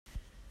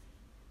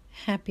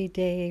Happy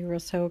day,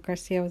 Rosario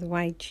Garcia with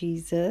White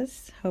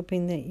Jesus.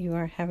 Hoping that you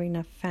are having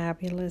a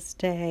fabulous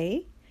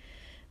day,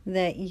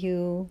 that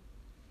you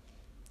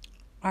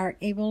are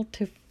able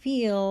to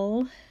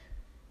feel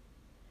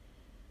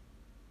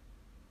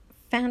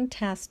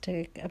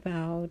fantastic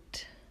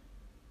about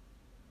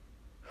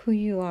who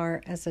you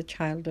are as a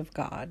child of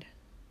God,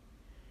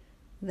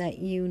 that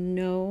you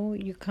know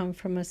you come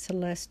from a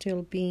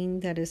celestial being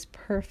that is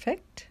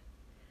perfect,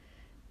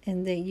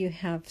 and that you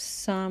have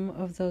some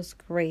of those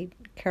great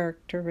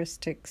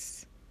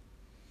characteristics,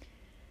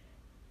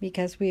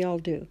 because we all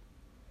do.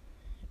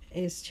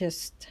 It's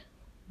just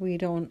we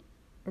don't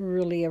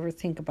really ever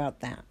think about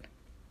that.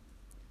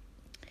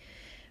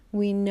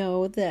 We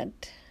know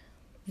that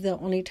the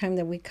only time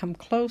that we come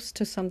close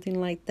to something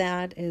like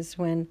that is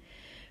when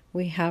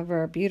we have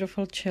our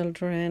beautiful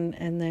children,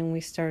 and then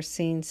we start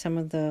seeing some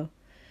of the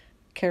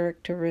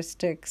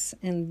characteristics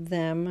in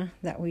them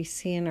that we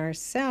see in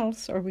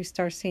ourselves, or we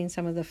start seeing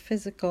some of the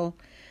physical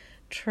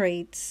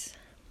traits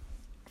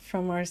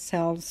from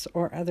ourselves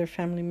or other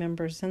family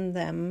members in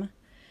them.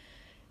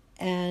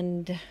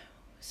 And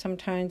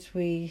sometimes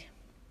we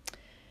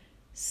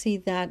see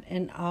that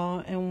in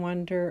awe and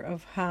wonder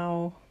of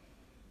how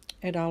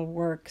it all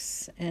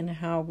works, and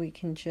how we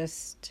can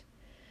just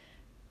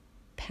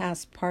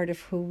pass part of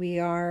who we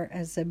are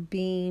as a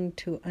being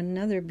to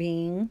another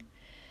being.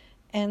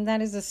 And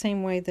that is the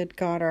same way that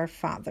God our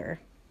Father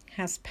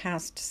has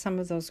passed some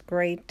of those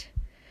great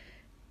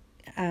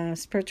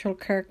spiritual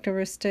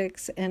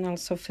characteristics and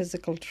also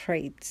physical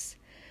traits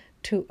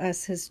to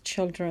us, His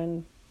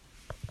children.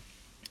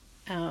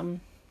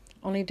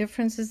 Only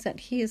difference is that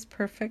He is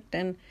perfect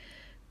and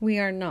we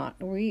are not.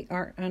 We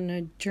are on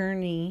a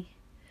journey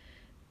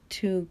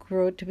to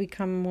grow to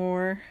become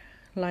more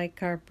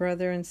like our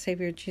brother and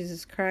Savior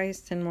Jesus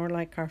Christ, and more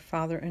like our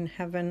Father in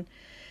heaven.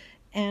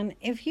 And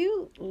if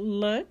you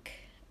look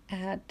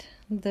at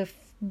the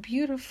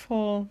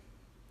beautiful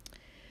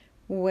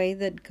way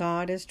that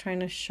God is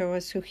trying to show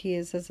us who He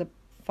is as a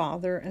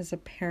father, as a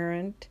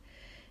parent,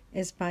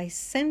 is by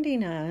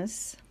sending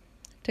us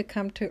to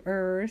come to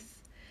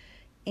earth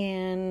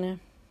in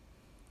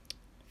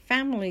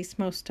families,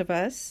 most of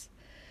us,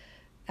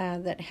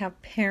 that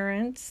have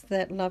parents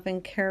that love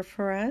and care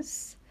for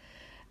us,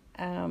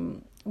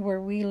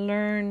 where we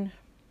learn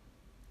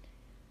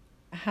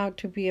how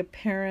to be a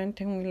parent,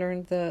 and we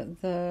learn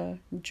the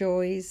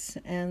joys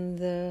and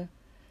the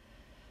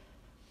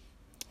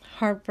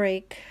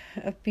heartbreak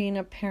of being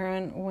a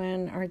parent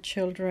when our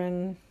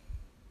children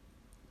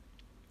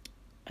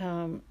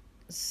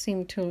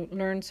seem to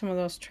learn some of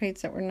those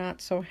traits that we're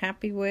not so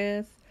happy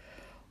with,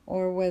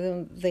 or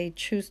whether they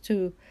choose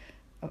to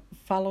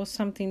follow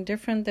something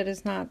different that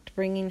is not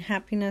bringing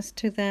happiness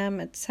to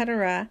them,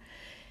 etc.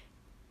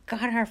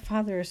 God our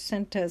Father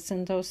sent us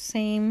in those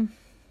same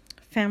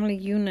family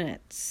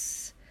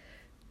units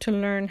to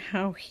learn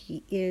how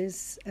He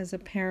is as a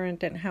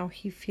parent and how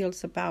He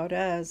feels about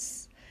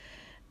us.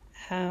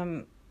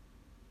 And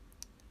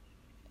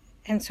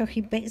so He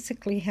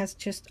basically has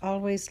just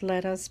always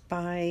led us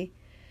by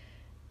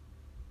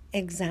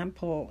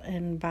example,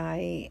 and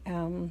by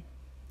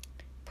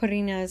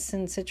putting us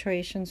in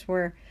situations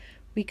where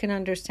we can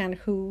understand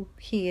who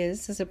He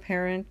is as a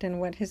parent,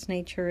 and what His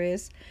nature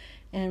is,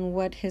 and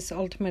what His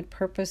ultimate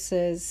purpose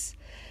is.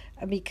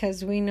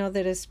 Because we know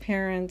that as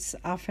parents,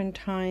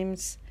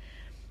 oftentimes,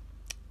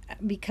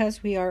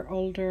 because we are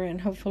older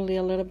and hopefully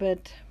a little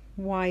bit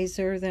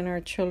wiser than our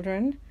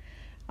children,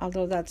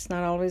 although that's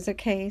not always the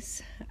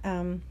case,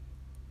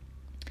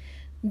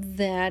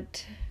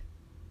 that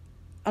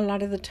a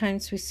lot of the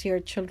times we see our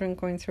children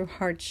going through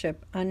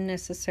hardship,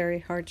 unnecessary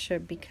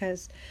hardship,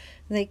 because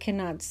they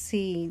cannot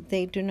see,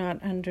 they do not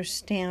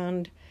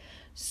understand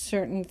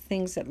certain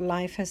things that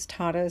life has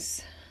taught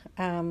us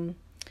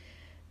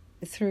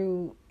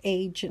through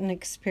age and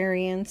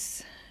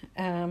experience,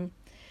 and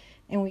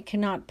we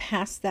cannot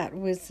pass that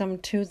wisdom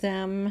to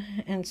them,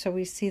 and so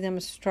we see them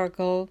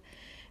struggle,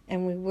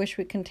 and we wish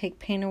we can take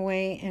pain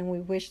away, and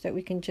we wish that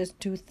we can just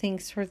do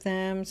things for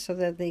them so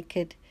that they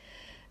could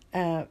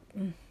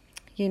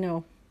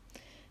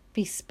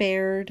be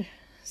spared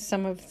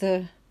some of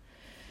the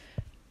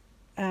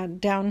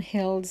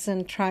downhills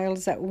and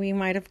trials that we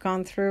might have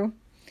gone through.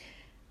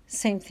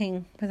 Same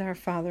thing with our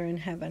Father in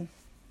heaven.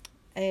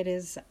 It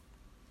is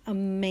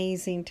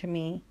amazing to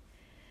me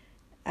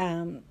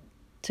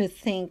to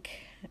think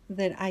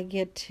that I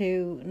get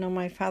to know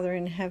my Father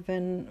in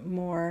heaven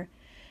more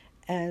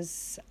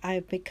as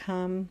I've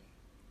become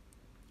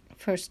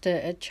first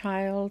a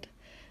child,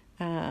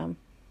 and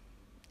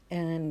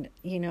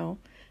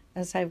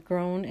as I've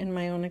grown in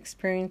my own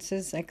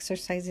experiences,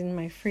 exercising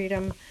my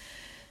freedom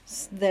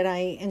that I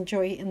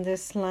enjoy in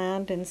this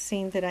land, and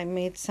seeing that I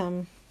made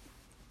some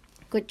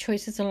good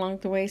choices along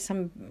the way,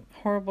 some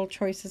horrible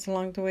choices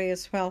along the way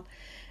as well,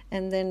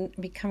 and then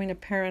becoming a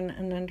parent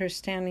and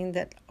understanding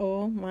that,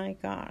 oh my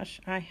gosh,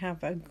 I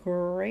have a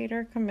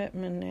greater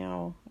commitment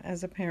now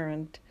as a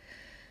parent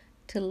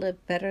to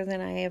live better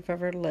than I have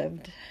ever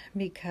lived,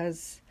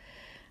 because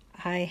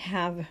I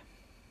have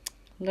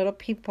little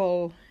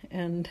people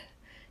and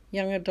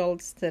young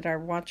adults that are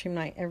watching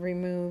my every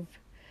move,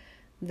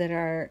 that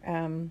are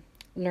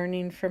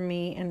learning from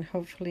me, and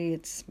hopefully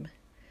it's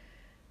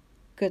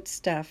good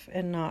stuff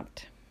and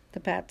not the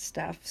bad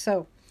stuff.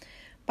 So,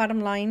 bottom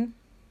line,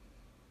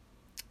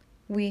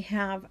 we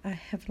have a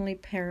heavenly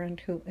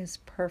parent who is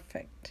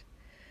perfect,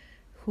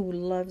 who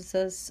loves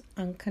us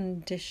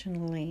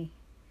unconditionally,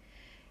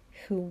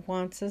 who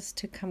wants us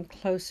to come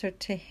closer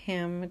to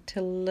him,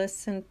 to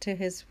listen to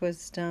his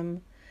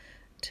wisdom,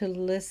 to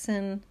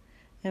listen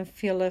and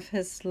feel of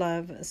his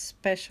love,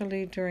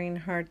 especially during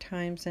hard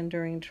times and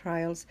during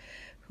trials,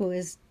 who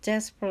is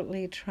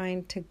desperately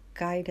trying to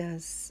guide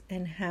us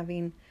and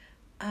having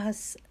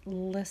us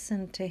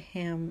listen to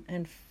him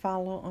and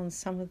follow on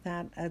some of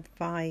that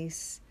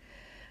advice,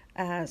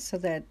 so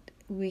that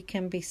we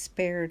can be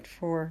spared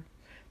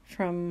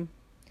from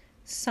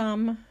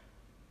some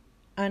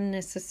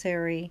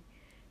unnecessary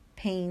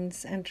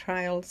pains and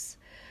trials.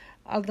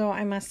 Although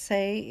I must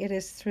say it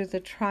is through the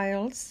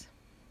trials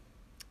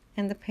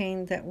and the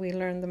pain that we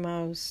learn the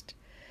most.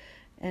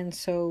 And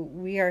so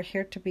we are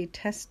here to be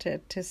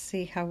tested to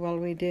see how well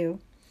we do,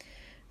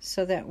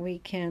 so that we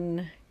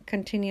can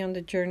continue on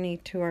the journey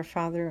to our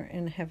Father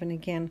in heaven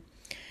again.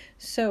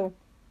 So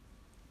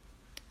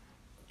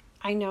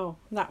I know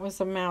that was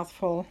a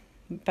mouthful,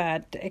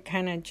 but it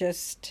kind of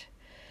just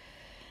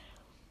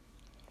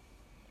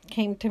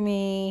came to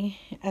me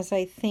as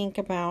I think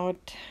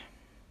about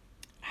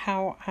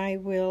how I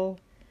will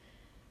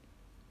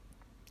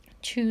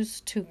choose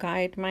to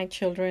guide my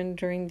children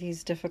during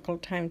these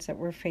difficult times that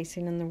we're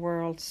facing in the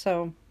world.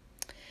 So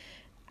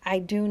I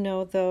do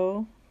know,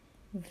 though,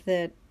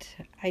 that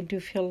I do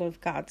feel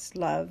of God's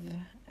love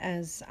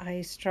as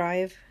I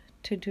strive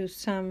to do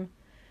some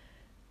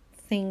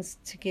things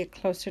to get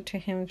closer to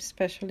him,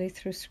 especially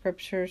through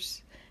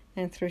scriptures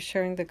and through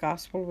sharing the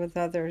gospel with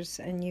others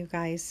and you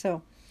guys.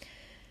 So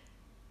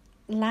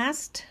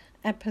last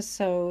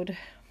episode,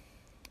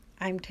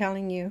 I'm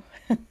telling you,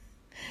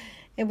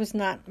 it was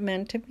not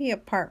meant to be a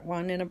part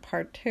 1 and a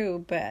part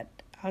 2, but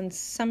on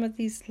some of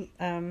these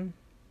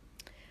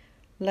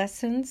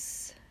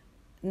lessons,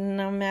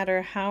 no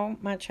matter how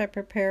much I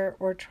prepare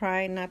or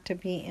try not to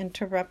be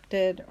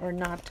interrupted or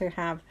not to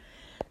have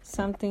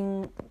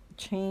something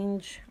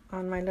change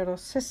on my little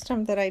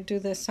system that I do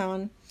this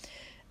on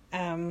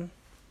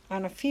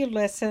a few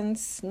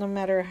lessons, no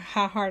matter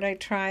how hard I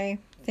try,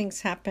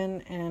 things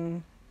happen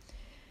and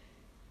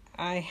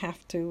I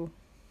have to,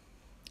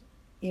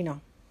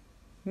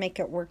 make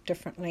it work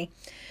differently.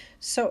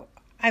 So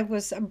I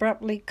was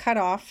abruptly cut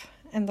off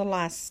in the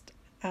last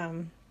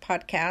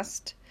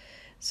podcast.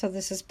 So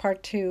this is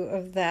part 2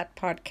 of that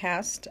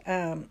podcast.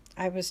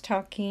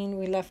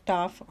 We left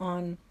off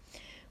on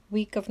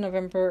week of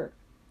November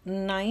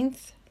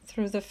 9th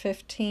through the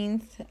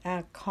 15th,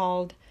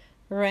 called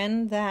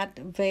Rend, that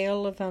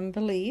veil of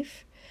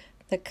unbelief,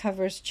 that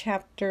covers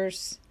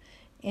chapters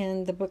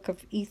in the book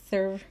of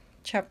Ether,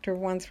 chapter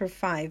 1 through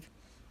 5.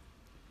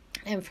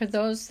 And for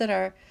those that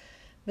are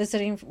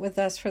visiting with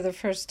us for the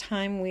first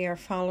time, we are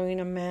following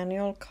a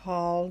manual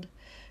called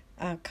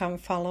Come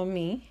Follow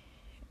Me.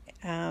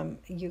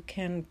 You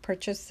can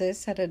purchase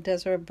this at a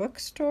Deseret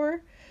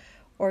bookstore,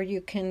 or you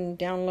can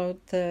download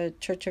the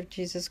Church of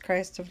Jesus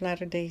Christ of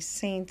Latter-day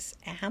Saints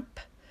app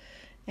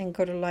and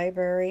go to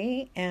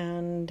library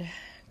and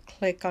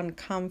click on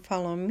Come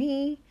Follow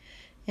Me,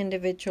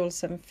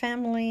 Individuals and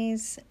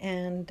Families,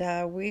 and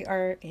we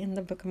are in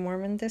the Book of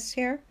Mormon this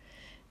year,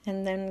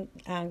 and then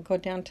go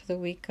down to the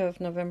week of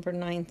November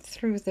 9th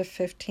through the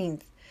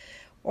 15th.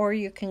 Or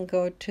you can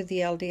go to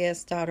the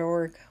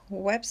LDS.org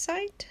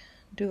website,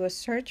 do a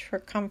search for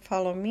Come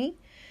Follow Me,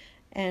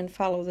 and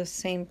follow the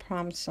same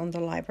prompts on the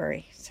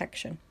library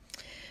section.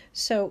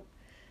 So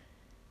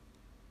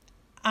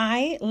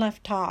I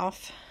left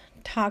off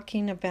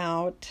talking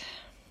about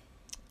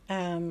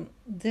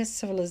this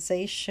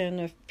civilization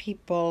of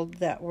people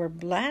that were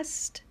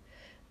blessed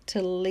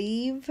to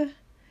leave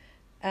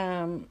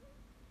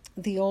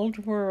the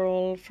old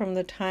world from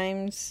the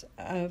times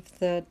of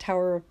the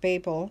Tower of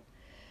Babel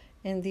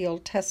in the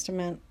Old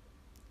Testament,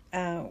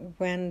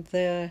 when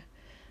the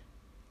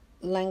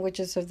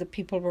languages of the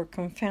people were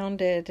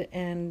confounded,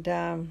 and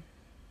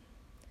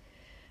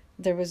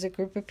there was a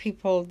group of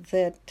people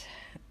that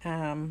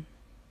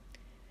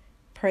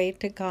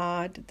prayed to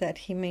God that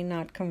he may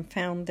not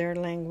confound their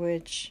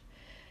language,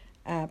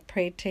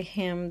 prayed to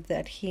him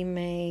that he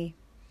may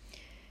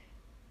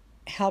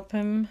help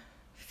him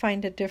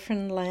find a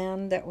different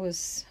land that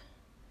was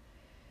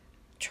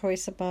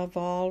choice above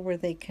all, where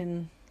they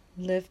can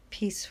live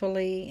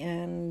peacefully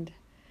and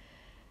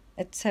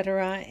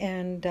etc.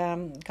 And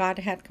God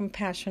had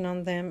compassion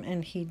on them,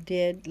 and he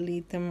did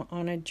lead them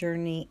on a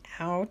journey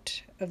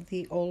out of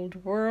the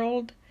old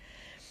world.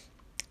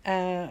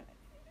 I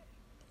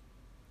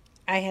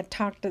had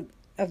talked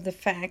of the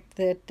fact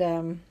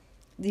that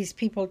these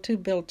people too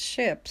built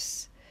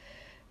ships.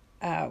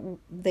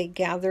 They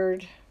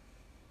gathered,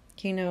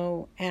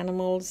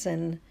 animals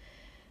and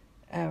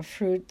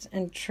fruits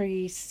and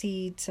tree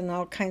seeds and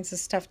all kinds of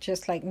stuff,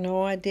 just like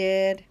Noah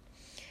did.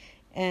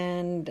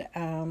 And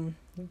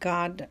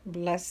God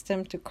blessed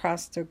them to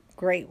cross the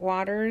great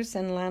waters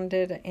and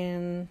landed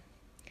in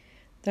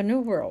the New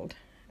World,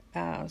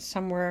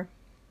 somewhere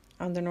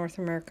on the North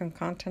American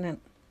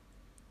continent.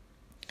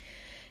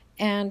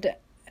 And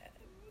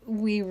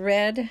we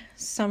read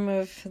some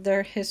of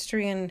their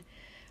history and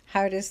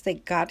how it is they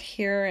got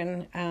here,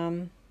 and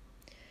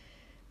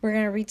we're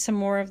going to read some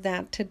more of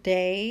that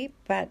today.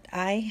 But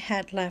I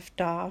had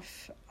left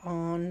off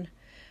on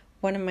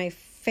one of my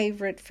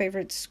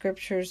favorite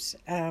scriptures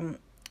in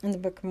the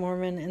Book of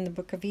Mormon, in the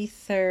Book of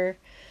Ether,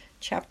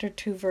 chapter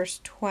 2, verse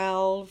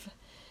 12,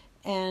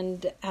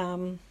 and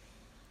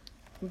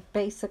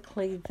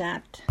basically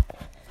that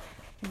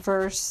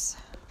verse,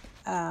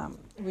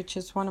 which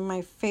is one of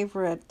my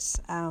favorites,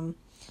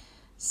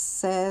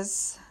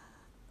 says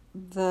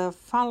the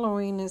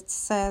following. It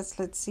says,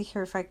 let's see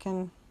here if I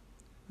can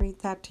read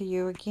that to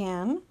you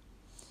again.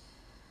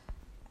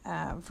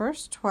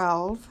 Verse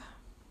 12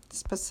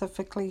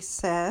 specifically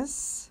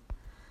says,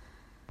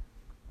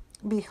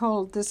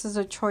 "Behold, this is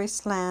a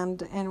choice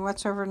land, and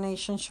whatsoever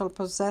nation shall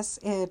possess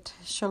it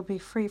shall be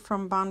free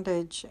from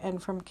bondage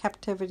and from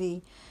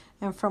captivity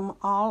and from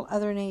all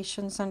other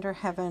nations under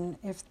heaven,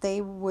 if they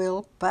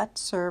will but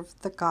serve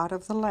the God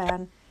of the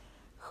land,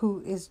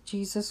 who is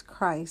Jesus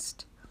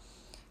Christ,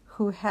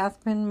 who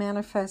hath been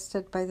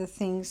manifested by the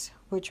things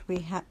which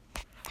we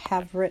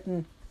have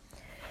written."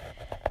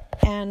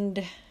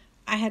 And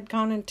I had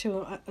gone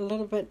into a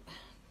little bit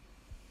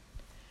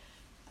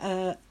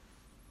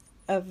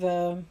of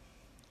a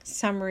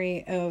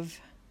summary of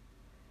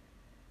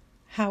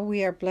how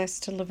we are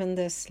blessed to live in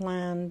this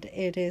land.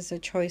 It is a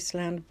choice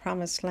land, a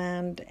promised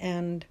land,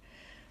 and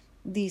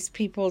these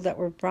people that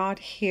were brought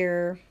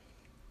here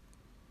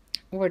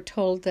were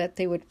told that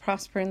they would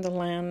prosper in the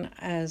land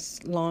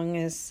as long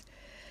as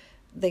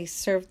they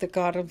served the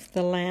God of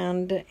the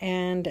land,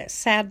 and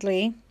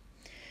sadly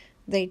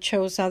they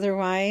chose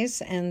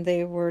otherwise and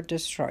they were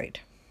destroyed.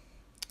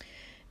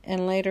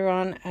 And later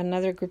on,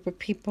 another group of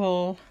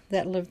people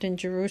that lived in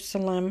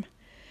Jerusalem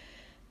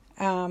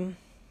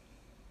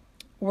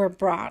were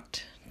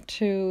brought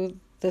to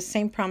the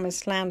same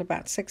promised land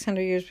about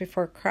 600 years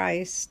before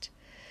Christ,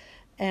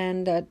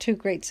 and two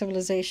great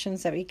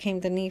civilizations that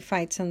became the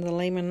Nephites and the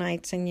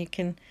Lamanites, and you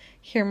can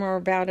hear more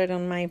about it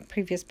on my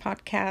previous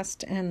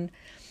podcast. And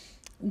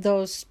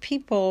those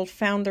people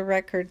found the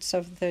records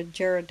of the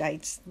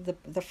Jaredites,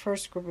 the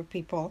first group of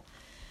people,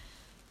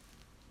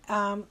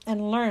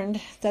 and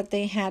learned that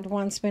they had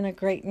once been a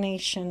great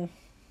nation,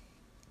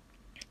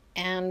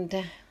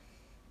 and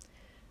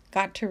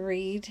got to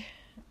read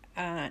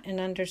and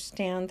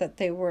understand that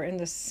they were in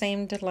the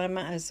same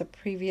dilemma as the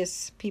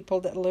previous people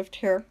that lived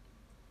here,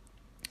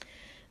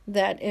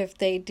 that if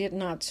they did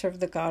not serve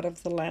the God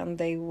of the land,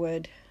 they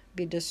would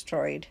be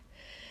destroyed.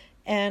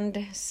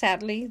 And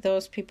sadly,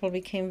 those people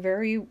became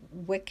very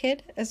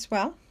wicked as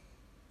well,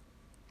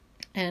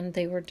 and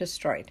they were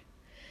destroyed.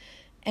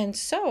 And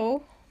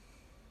so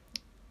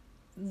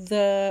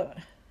the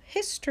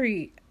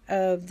history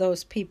of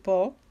those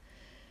people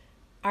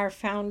are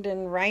found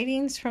in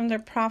writings from their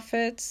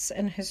prophets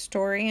and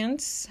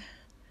historians.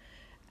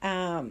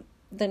 The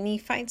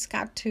Nephites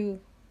got to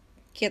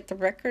get the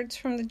records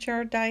from the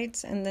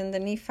Jaredites, and then the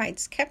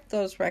Nephites kept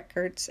those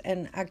records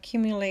and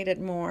accumulated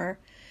more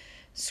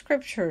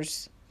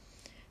scriptures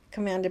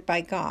commanded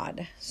by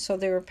God. So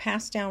they were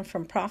passed down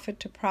from prophet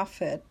to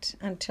prophet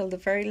until the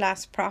very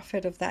last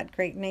prophet of that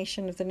great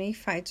nation of the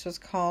Nephites was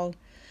called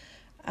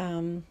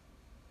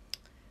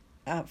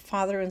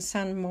father and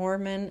son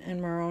Mormon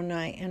and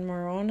Moroni. And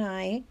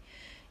Moroni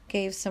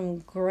gave some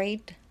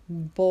great,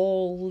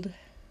 bold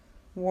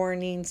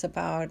warnings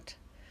about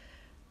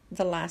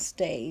the last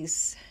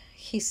days.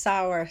 He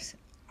saw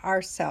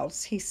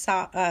ourselves. He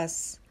saw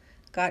us.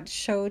 God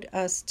showed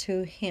us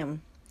to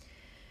him.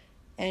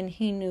 And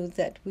he knew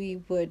that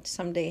we would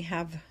someday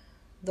have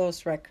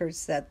those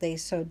records that they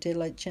so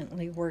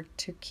diligently worked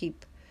to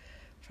keep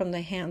from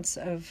the hands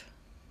of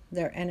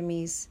their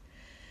enemies.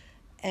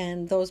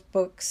 And those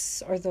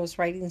books or those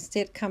writings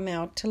did come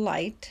out to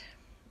light.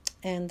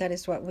 And that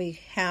is what we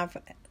have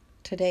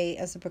today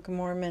as the Book of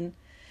Mormon.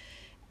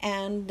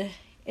 And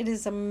it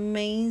is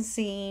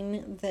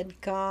amazing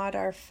that God,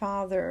 our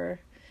Father,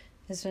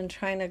 has been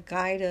trying to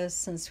guide us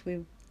since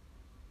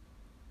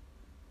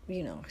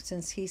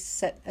since he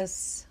set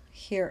us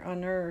here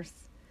on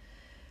earth.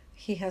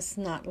 He has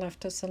not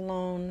left us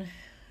alone.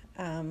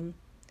 And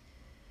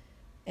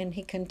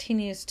he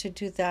continues to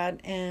do that.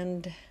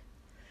 And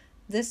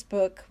this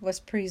book was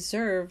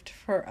preserved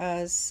for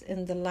us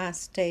in the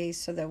last days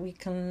so that we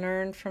can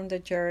learn from the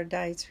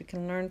Jaredites, we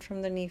can learn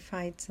from the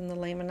Nephites and the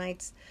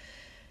Lamanites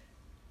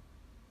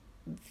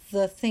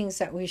the things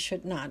that we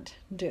should not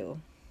do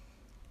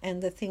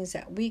and the things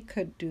that we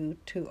could do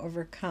to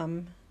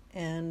overcome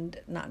and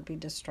not be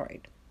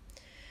destroyed.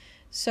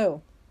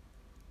 So,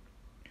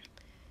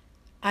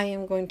 I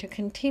am going to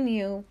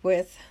continue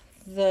with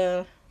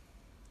the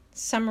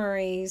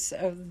summaries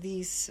of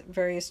these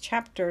various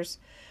chapters.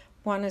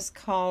 One is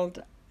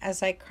called,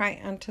 "As I cry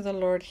unto the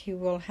Lord, he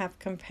will have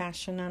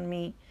compassion on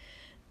me."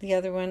 The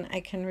other one,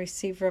 I can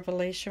receive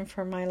revelation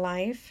for my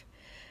life.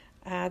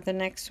 The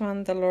next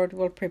one, the Lord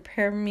will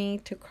prepare me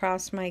to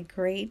cross my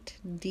great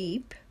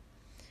deep.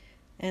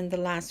 And the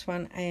last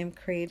one, I am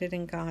created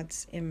in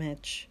God's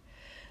image.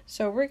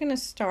 So we're going to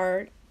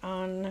start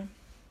on,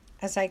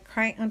 as I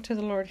cry unto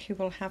the Lord, he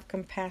will have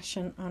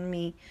compassion on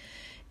me.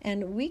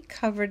 And we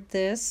covered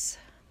this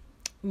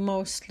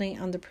mostly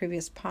on the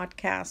previous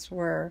podcast,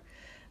 where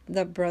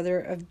the brother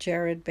of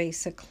Jared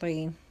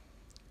basically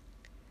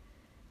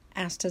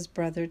asked his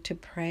brother to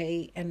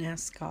pray and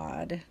ask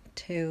God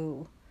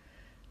to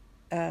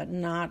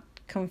not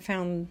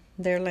confound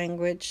their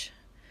language,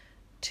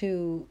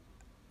 to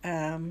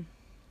have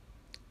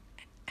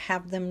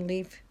them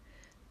leave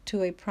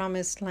to a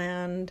promised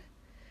land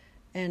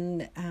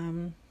and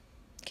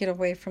get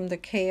away from the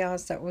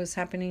chaos that was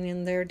happening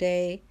in their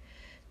day,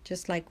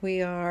 just like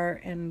we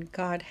are. And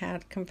God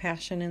had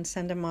compassion and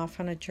sent them off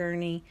on a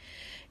journey.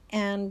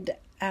 And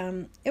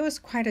it was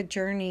quite a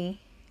journey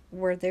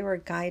where they were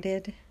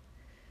guided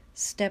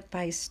step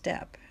by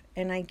step.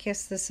 And I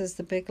guess this is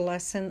the big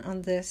lesson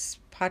on this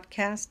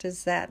podcast,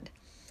 is that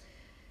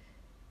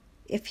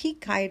if he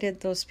guided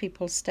those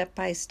people step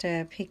by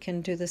step, he can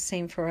do the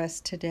same for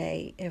us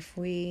today if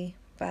we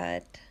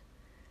but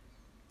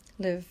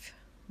live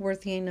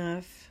worthy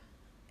enough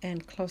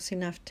and close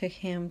enough to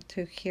him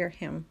to hear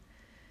him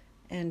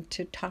and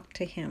to talk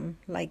to him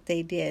like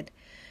they did.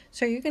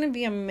 So you're going to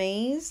be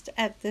amazed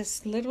at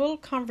this little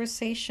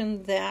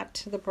conversation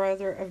that the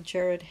brother of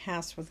Jared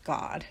has with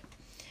God,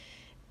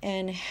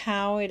 and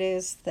how it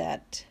is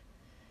that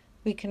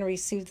we can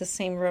receive the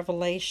same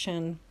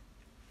revelation.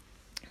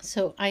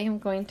 So I am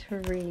going to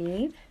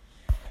read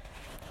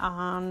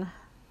on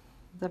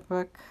the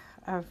book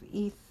of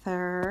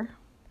Ether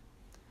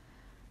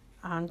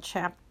on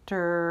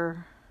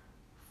chapter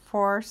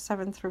 4,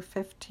 7 through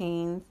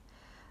 15.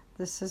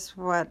 This is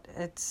what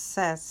it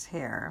says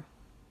here.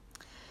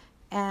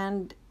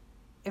 And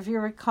if you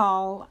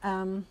recall,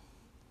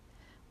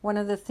 one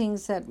of the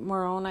things that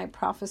Moroni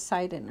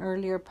prophesied in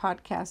earlier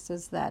podcasts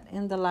is that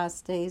in the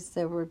last days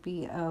there would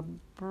be a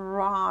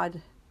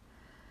broad,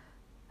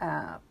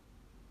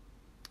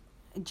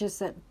 just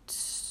that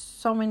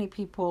so many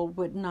people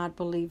would not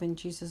believe in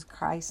Jesus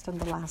Christ in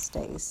the last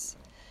days,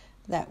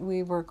 that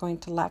we were going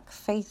to lack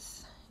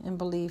faith and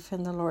belief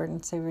in the Lord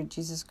and Savior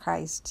Jesus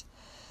Christ.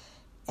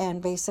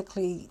 And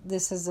basically,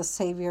 this is the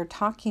Savior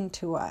talking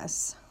to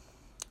us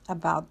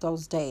about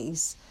those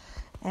days.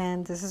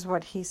 And this is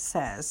what he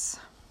says.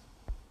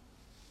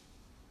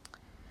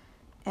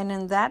 And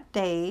in that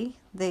day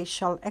they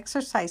shall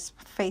exercise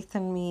faith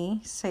in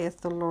me,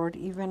 saith the Lord,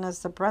 even as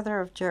the brother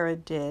of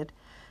Jared did,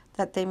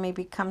 that they may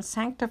become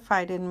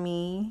sanctified in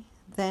me.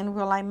 Then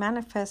will I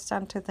manifest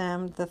unto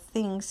them the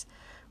things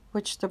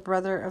which the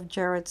brother of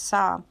Jared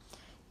saw,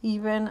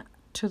 even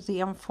to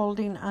the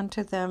unfolding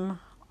unto them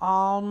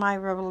all my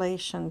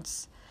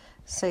revelations,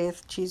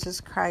 saith Jesus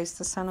Christ,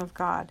 the Son of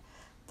God,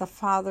 the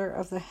Father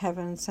of the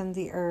heavens and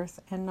the earth,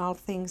 and all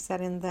things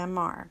that in them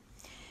are.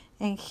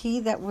 And he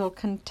that will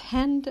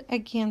contend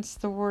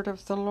against the word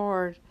of the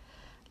Lord,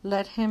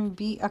 let him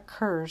be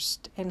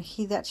accursed. And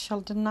he that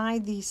shall deny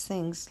these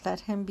things,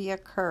 let him be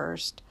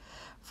accursed.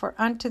 For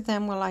unto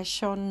them will I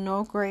show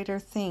no greater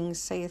things,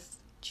 saith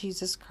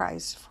Jesus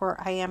Christ, for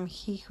I am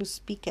he who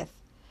speaketh.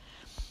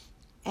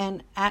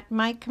 And at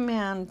my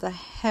command the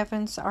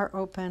heavens are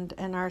opened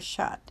and are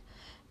shut.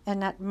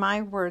 And at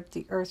my word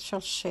the earth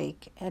shall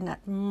shake. And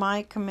at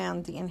my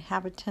command the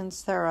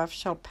inhabitants thereof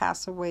shall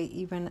pass away,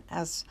 even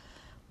as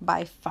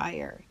by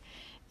fire.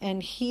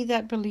 And he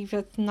that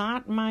believeth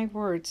not my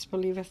words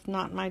believeth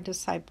not my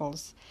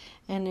disciples.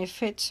 And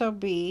if it so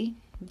be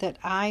that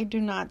I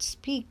do not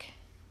speak,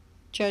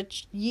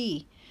 judge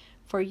ye,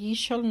 for ye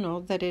shall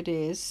know that it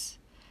is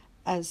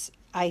as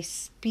I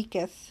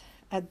speaketh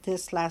at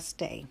this last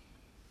day.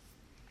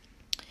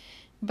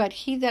 But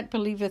he that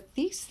believeth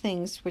these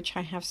things which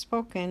I have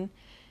spoken,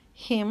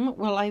 him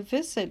will I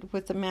visit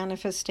with the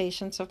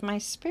manifestations of my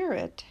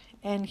Spirit,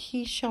 and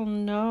he shall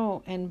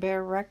know and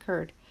bear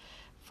record.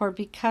 For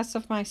because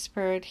of my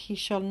Spirit he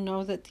shall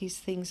know that these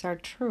things are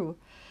true,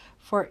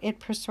 for it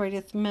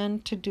persuadeth men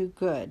to do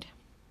good.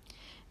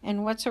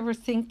 And whatsoever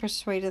thing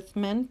persuadeth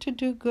men to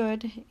do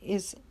good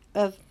is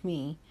of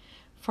me,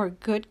 for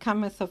good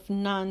cometh of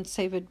none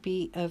save it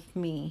be of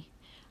me.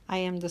 I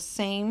am the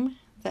same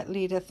that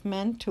leadeth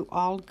men to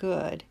all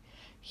good.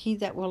 He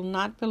that will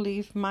not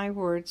believe my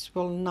words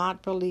will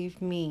not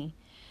believe me,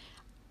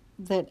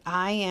 that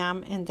I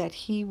am, and that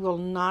he will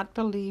not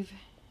believe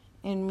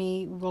in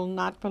me will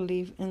not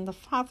believe in the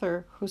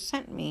Father who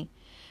sent me.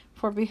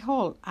 For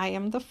behold, I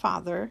am the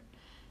Father,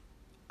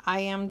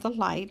 I am the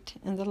light,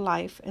 and the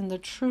life, and the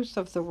truth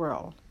of the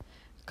world.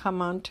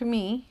 Come unto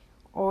me,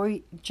 O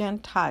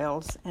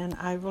Gentiles, and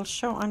I will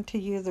show unto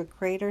you the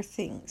greater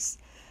things,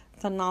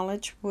 the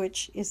knowledge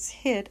which is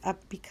hid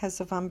up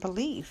because of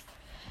unbelief.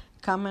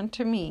 Come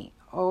unto me,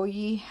 O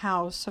ye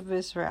house of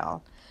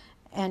Israel,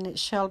 and it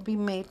shall be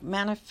made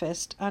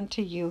manifest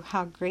unto you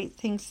how great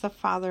things the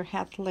Father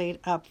hath laid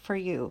up for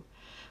you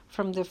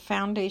from the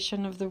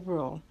foundation of the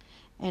world.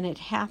 and it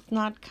hath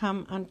not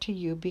come unto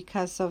you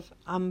because of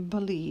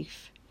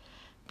unbelief.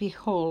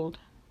 Behold,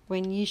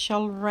 when ye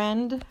shall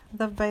rend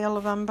the veil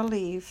of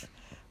unbelief,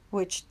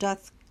 which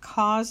doth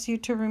cause you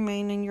to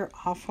remain in your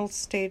awful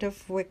state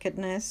of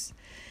wickedness,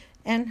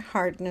 and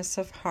hardness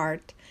of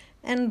heart,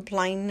 and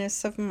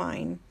blindness of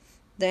mind,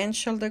 then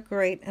shall the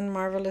great and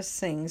marvelous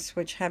things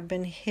which have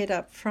been hid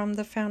up from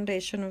the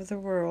foundation of the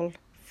world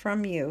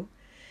from you,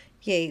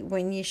 yea,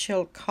 when ye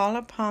shall call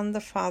upon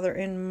the Father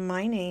in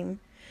my name,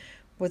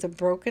 with a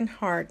broken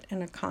heart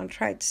and a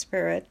contrite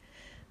spirit,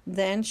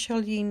 then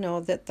shall ye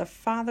know that the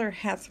Father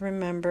hath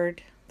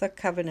remembered the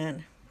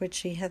covenant which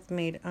he hath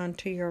made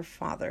unto your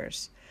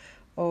fathers,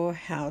 O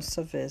house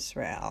of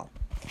Israel.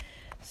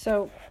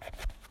 So,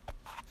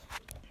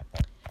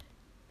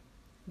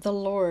 the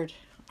Lord,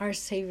 our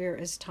Savior,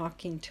 is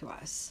talking to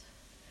us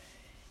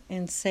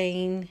and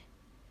saying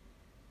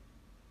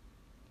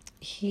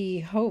he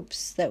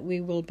hopes that we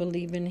will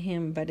believe in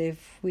him, but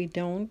if we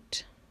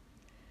don't,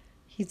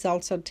 he's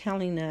also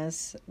telling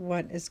us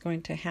what is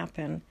going to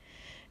happen.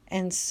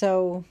 And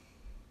so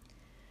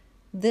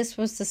this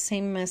was the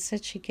same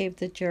message he gave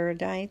the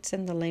Jaredites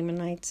and the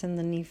Lamanites and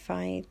the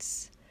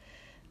Nephites.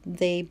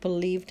 They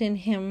believed in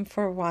him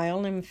for a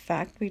while. In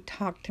fact, we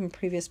talked in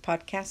previous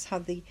podcasts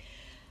how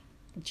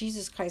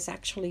Jesus Christ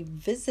actually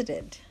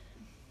visited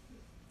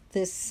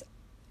this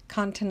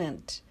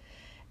continent,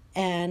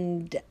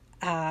 and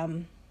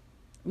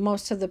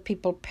most of the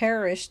people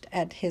perished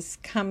at his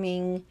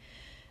coming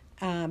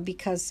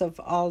because of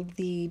all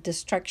the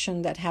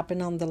destruction that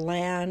happened on the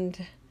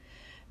land,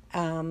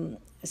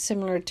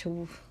 similar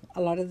to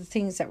a lot of the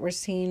things that we're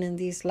seeing in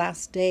these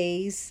last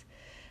days.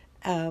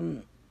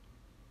 And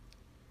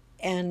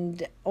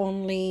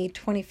only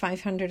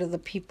 2,500 of the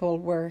people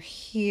were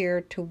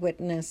here to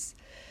witness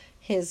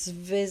his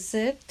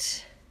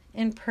visit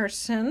in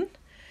person,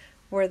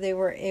 where they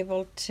were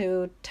able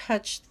to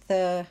touch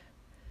the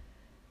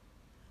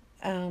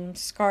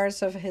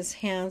scars of his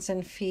hands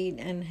and feet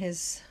and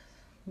his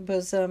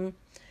bosom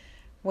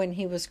when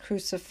he was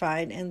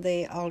crucified, and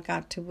they all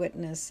got to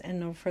witness and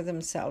know for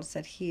themselves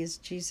that he is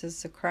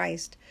Jesus the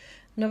Christ.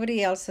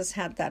 Nobody else has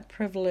had that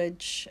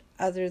privilege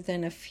other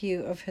than a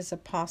few of his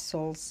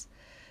apostles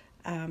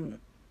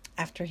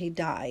after he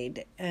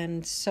died.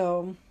 And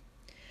so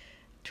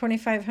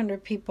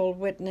 2,500 people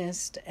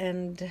witnessed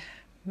and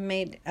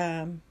made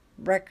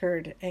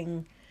record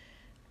and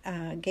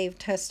gave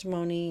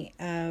testimony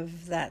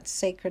of that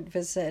sacred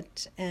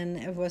visit. And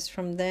it was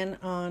from then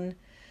on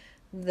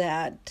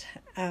that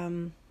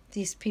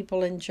these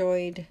people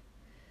enjoyed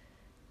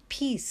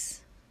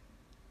peace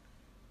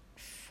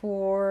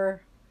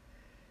for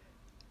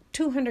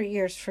 200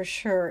 years for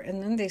sure.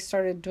 And then they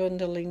started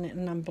dwindling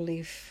in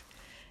unbelief.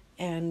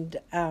 And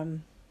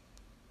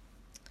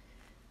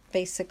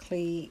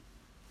basically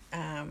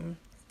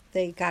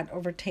they got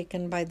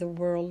overtaken by the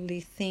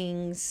worldly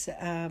things,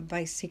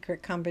 by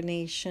secret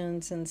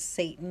combinations and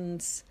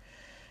Satan's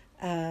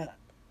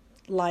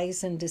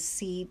lies and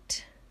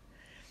deceit.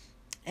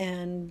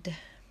 And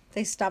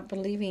they stopped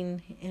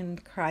believing in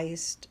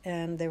Christ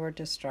and they were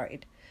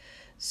destroyed.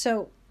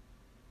 So,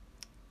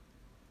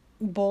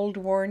 bold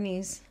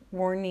warnings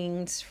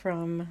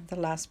from the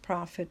last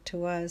prophet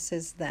to us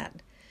is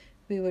that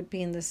we would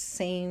be in the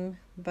same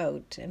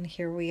boat, and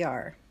here we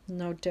are,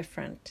 no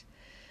different.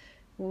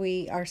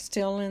 We are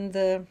still in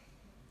the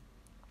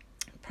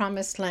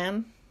promised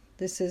land.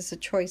 This is a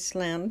choice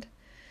land.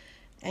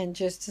 And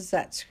just as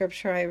that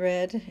scripture I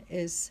read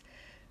is,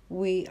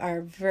 we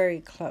are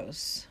very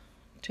close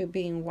to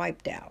being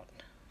wiped out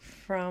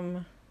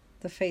from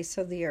the face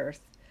of the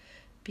earth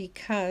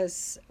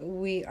because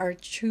we are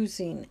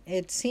choosing,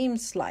 it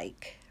seems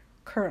like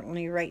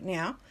currently right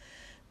now,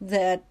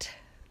 that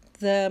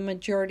the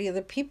majority of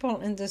the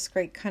people in this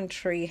great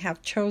country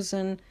have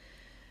chosen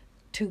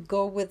to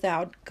go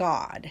without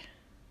God,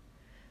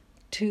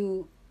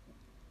 to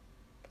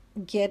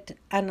get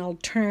an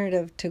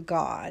alternative to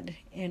God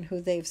in who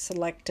they've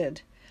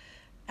selected.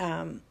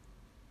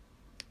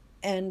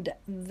 And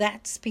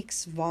that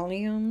speaks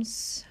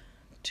volumes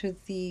to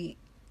the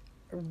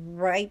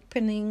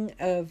ripening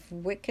of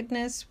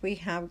wickedness we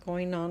have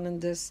going on in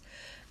this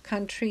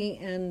country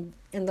and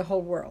in the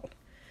whole world.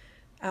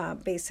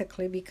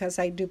 Basically, because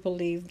I do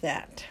believe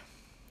that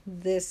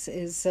this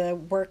is a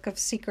work of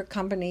secret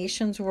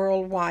combinations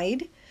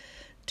worldwide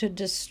to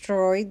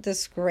destroy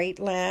this great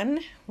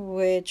land,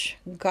 which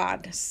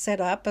God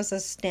set up as a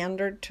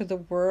standard to the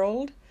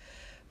world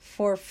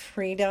for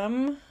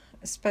freedom,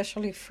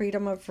 especially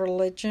freedom of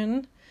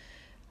religion,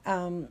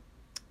 and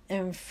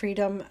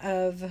freedom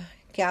of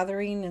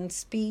gathering and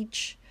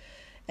speech,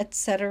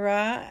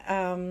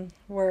 etc.,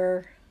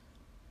 where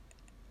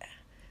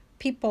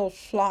people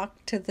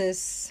flock to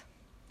this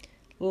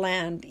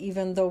land.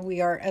 Even though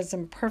we are as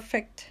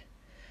imperfect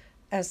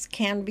as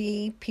can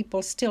be,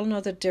 people still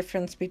know the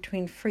difference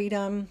between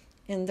freedom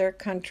in their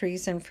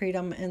countries and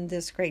freedom in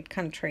this great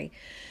country.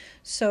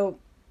 So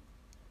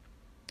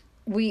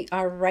we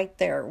are right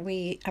there.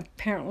 We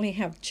apparently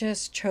have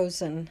just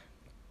chosen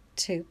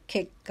to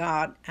kick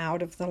God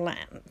out of the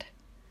land.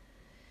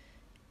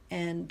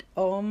 And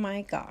oh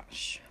my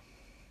gosh,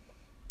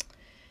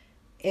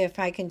 if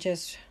I can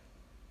just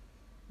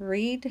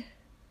read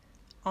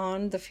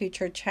on the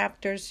future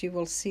chapters, you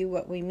will see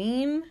what we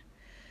mean.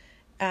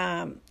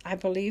 I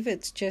believe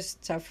it's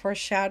just a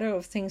foreshadow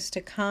of things to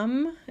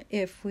come.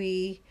 If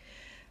it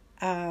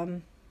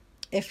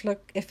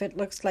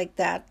looks like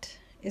that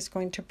is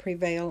going to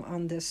prevail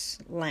on this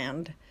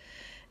land.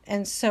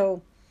 And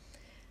so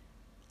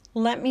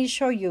let me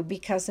show you,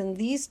 because in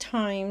these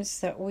times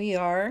that we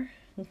are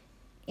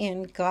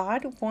in,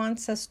 God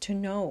wants us to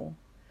know,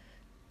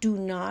 do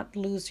not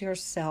lose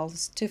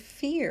yourselves to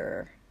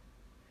fear.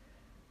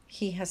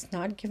 He has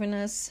not given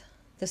us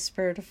the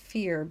spirit of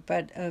fear,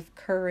 but of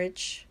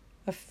courage,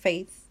 of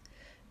faith,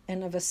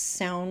 and of a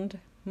sound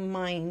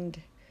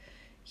mind.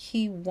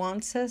 He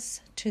wants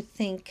us to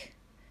think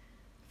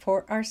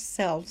for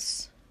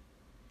ourselves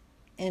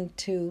and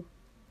to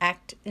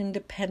act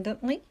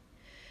independently,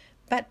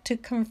 but to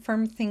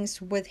confirm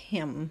things with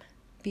Him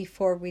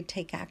before we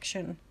take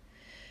action.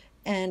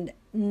 And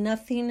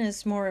nothing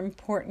is more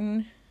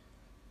important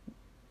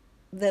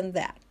than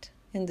that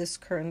in this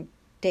current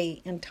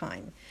day and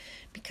time,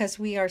 because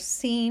we are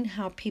seeing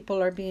how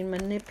people are being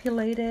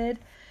manipulated,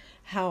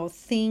 how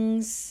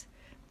things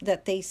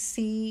that they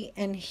see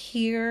and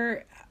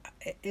hear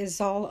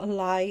is all a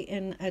lie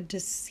and a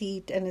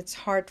deceit, and it's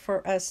hard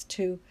for us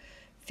to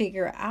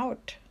figure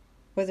out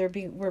whether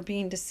we're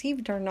being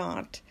deceived or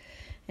not.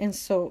 And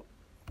so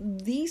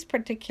these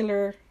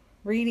particular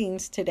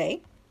readings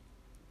today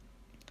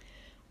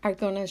are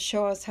going to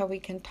show us how we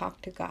can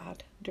talk to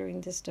God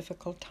during these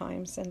difficult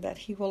times, and that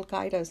He will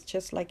guide us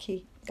just like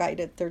He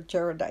guided the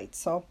Jaredites.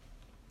 So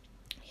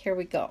here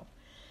we go.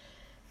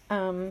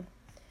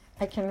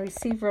 I can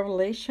receive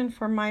revelation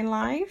for my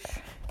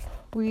life.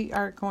 We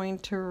are going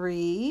to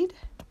read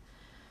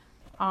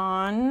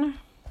on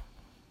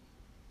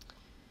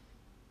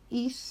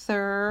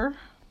Ether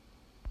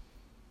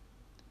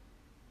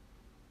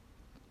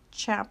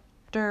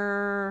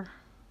chapter,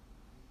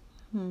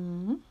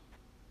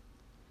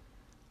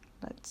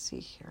 let's see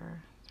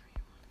here.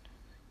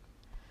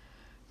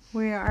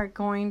 We are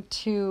going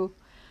to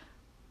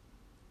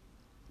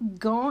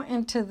go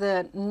into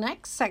the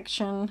next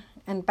section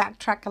and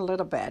backtrack a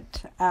little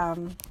bit.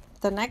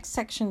 The next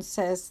section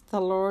says,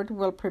 the Lord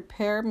will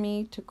prepare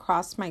me to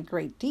cross my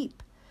great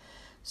deep.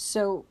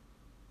 So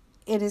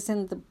it is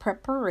in the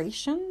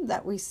preparation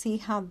that we see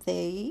how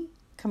they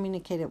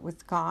communicated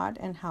with God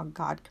and how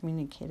God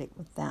communicated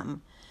with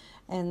them.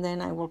 And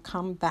then I will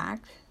come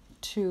back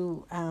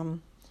to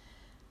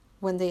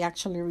when they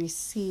actually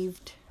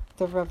received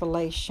the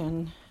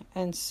revelation.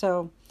 And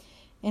so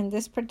in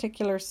this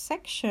particular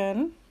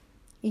section,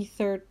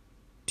 Ether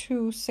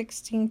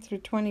 2:16 through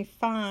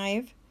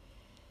 25,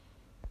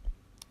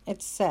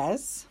 it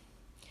says,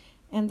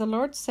 and the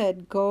Lord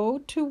said, go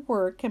to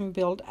work and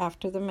build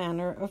after the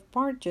manner of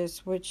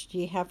barges, which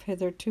ye have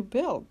hitherto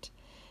built.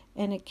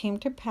 And it came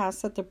to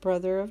pass that the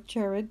brother of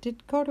Jared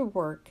did go to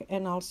work,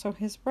 and also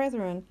his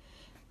brethren,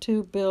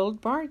 to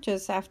build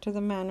barges after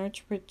the manner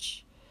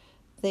which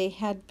they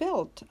had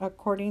built,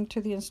 according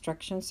to the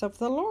instructions of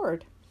the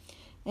Lord.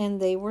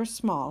 And they were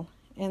small,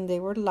 and they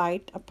were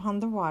light upon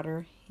the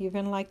water,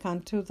 even like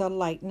unto the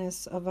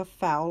lightness of a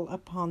fowl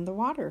upon the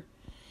water.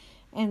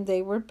 And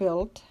they were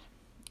built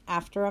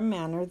after a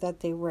manner that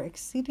they were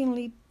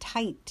exceedingly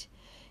tight,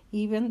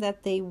 even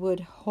that they would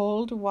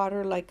hold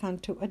water like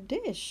unto a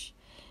dish.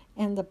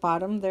 And the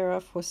bottom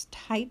thereof was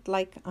tight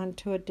like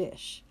unto a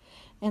dish.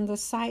 And the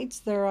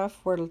sides thereof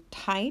were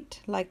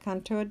tight like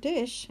unto a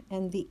dish,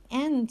 and the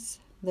ends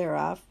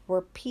thereof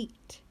were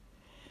peaked.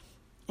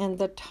 And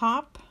the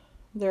top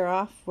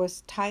thereof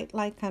was tight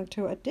like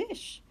unto a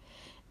dish,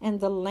 and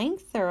the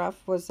length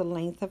thereof was the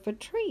length of a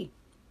tree.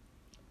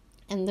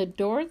 And the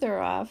door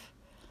thereof,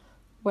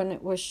 when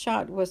it was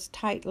shut, was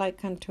tight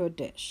like unto a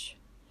dish.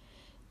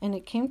 And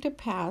it came to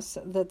pass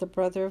that the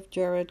brother of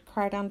Jared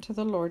cried unto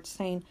the Lord,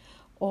 saying,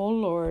 O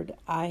Lord,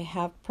 I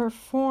have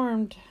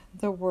performed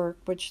the work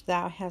which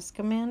thou hast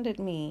commanded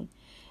me,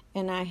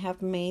 and I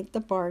have made the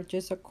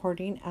barges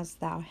according as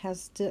thou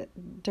hast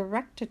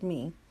directed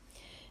me.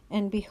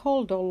 And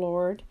behold, O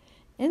Lord,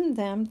 in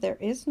them there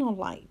is no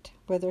light,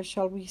 whither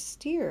shall we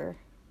steer?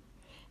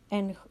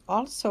 And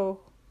also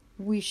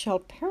we shall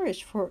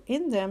perish, for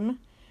in them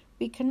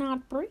we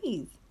cannot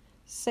breathe,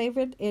 save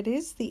it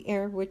is the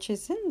air which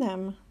is in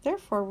them,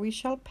 therefore we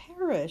shall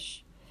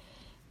perish.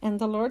 And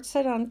the Lord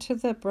said unto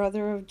the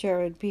brother of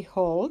Jared,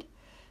 behold,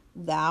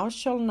 thou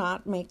shalt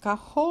not make a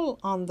hole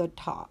on the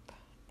top,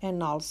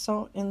 and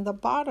also in the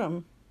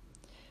bottom.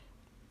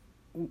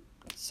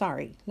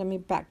 Let me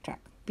backtrack.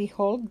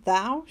 Behold,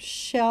 thou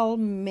shalt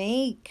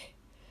make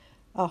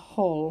a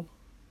hole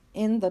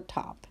in the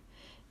top,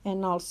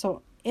 and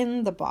also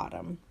in the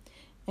bottom.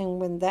 And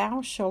when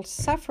thou shalt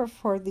suffer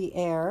for the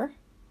air,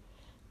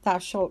 thou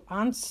shalt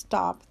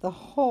unstop the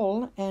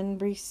hole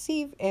and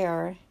receive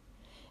air.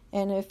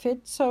 And if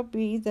it so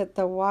be that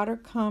the water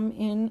come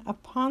in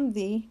upon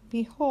thee,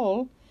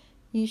 behold,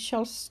 ye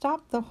shall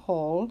stop the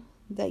hole,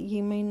 that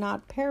ye may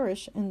not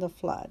perish in the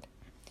flood.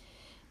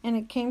 And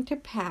it came to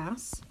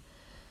pass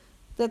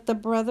that the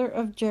brother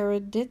of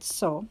Jared did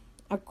so,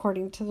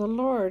 according to the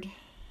Lord,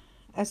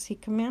 as he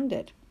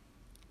commanded.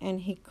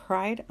 And he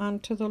cried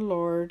unto the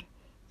Lord,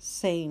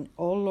 saying,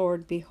 O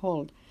Lord,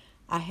 behold,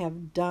 I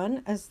have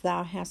done as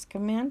thou hast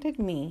commanded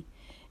me,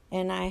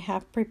 and I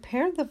have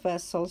prepared the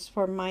vessels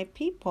for my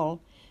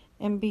people,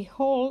 and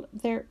behold,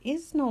 there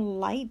is no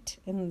light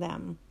in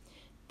them.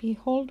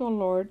 Behold, O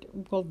Lord,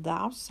 wilt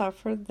thou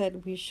suffer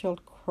that we shall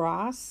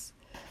cross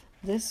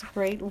this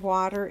great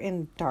water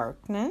in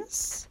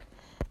darkness?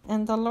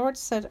 And the Lord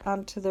said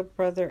unto the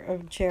brother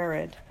of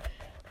Jared,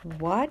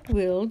 What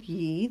will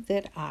ye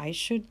that I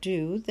should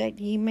do, that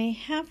ye may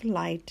have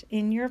light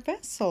in your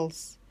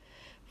vessels?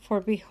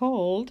 For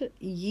behold,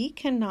 ye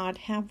cannot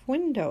have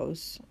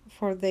windows,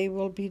 for they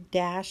will be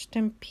dashed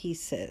in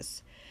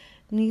pieces.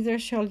 Neither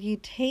shall ye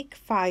take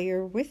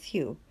fire with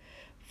you,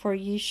 for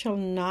ye shall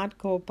not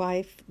go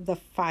by the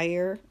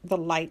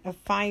light of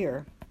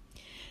fire.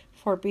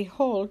 For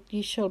behold,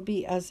 ye shall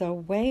be as a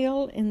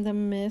whale in the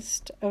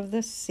midst of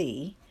the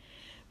sea,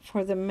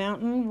 for the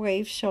mountain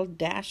waves shall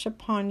dash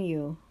upon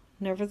you.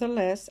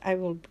 Nevertheless, I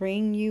will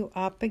bring you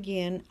up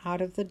again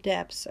out of the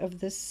depths of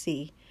the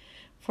sea,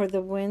 for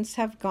the winds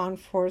have gone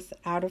forth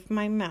out of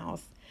my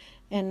mouth,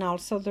 and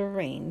also the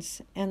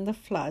rains and the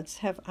floods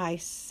have I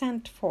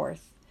sent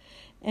forth.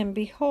 And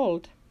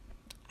behold,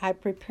 I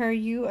prepare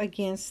you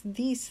against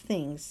these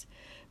things,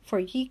 for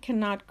ye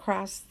cannot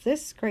cross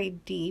this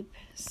great deep,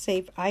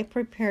 save I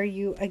prepare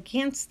you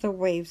against the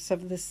waves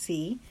of the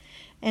sea,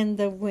 and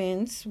the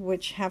winds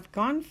which have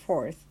gone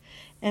forth,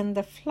 and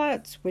the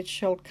floods which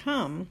shall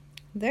come.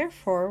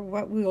 Therefore,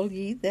 what will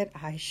ye that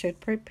I should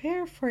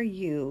prepare for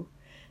you,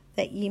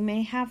 that ye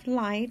may have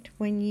light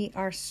when ye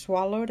are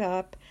swallowed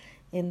up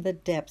in the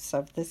depths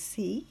of the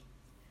sea?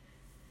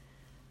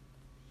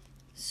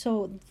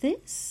 So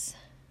this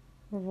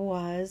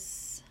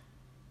was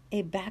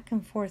a back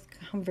and forth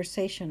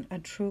conversation, a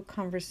true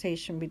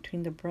conversation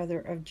between the brother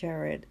of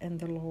Jared and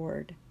the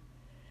Lord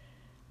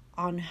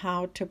on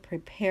how to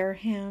prepare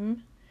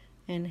him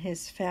and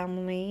his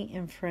family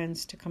and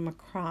friends to come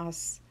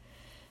across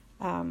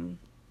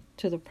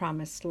to the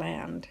promised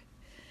land.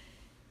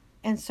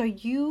 And so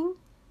you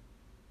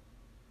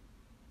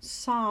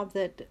saw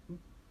that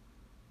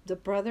the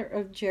brother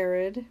of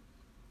Jared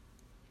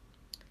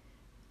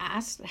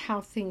asked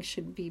how things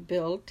should be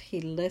built.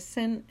 He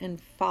listened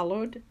and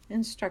followed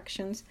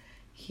instructions.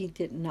 He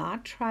did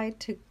not try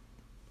to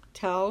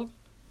tell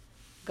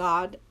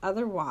God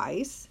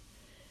otherwise.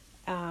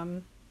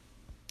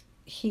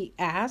 He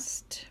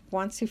asked,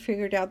 once he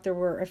figured out there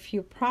were a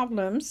few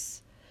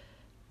problems,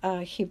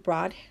 he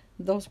brought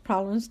those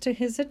problems to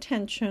his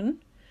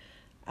attention.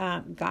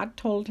 God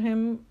told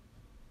him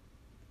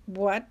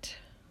what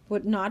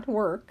would not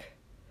work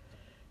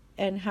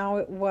and how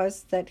it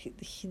was that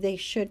they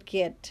should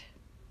get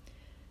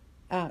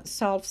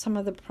solve some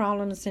of the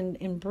problems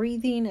in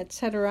breathing,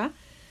 etc.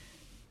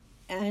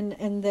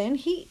 And then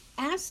he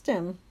asked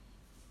him,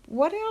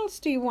 what else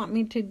do you want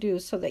me to do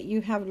so that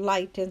you have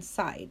light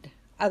inside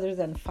other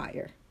than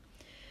fire?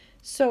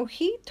 So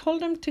he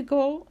told him to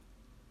go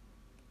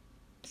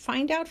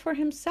find out for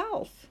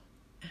himself.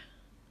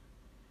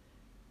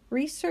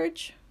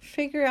 Research,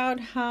 figure out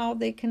how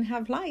they can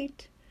have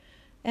light.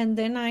 And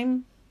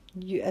then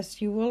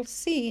as you will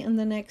see in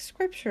the next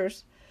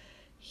scriptures,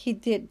 he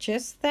did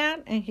just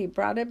that, and he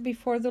brought it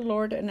before the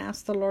Lord and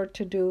asked the Lord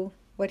to do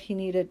what he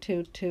needed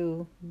to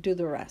do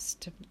the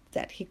rest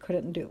that he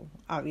couldn't do,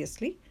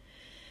 obviously.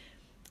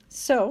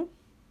 So,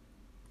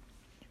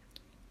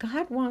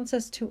 God wants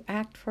us to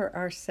act for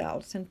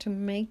ourselves and to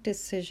make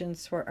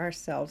decisions for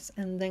ourselves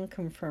and then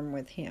confirm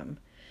with him,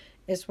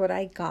 is what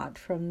I got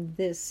from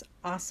this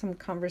awesome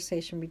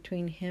conversation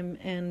between him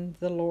and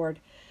the Lord.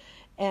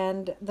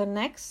 And the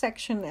next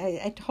section,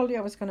 I told you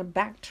I was going to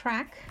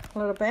backtrack a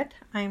little bit.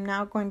 I'm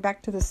now going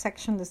back to the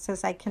section that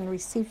says I can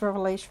receive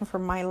revelation for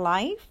my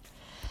life.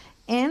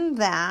 In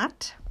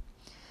that,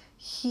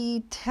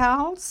 he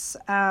tells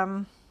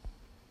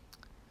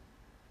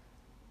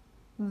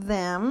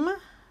them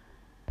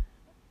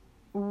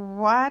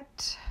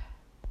what,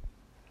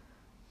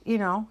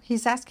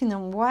 he's asking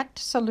them, what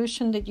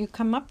solution did you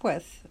come up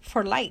with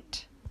for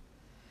light?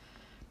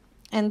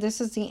 And this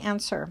is the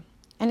answer.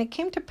 And it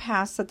came to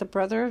pass that the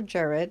brother of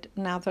Jared,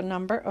 now the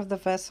number of the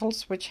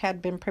vessels which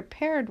had been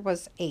prepared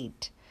was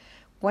 8,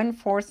 went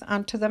forth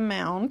unto the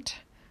mount,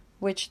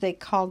 which they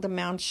called the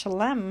Mount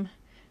Shalem,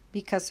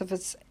 because of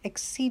its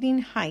exceeding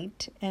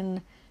height,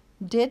 and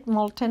did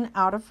molten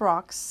out of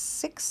rocks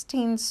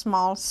 16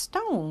 small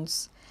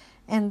stones,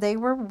 and they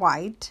were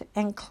white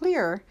and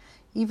clear,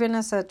 even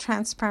as a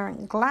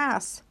transparent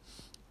glass.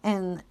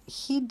 And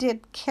he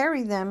did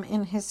carry them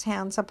in his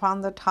hands upon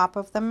the top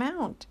of the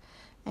mount,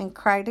 and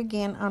cried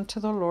again unto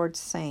the Lord,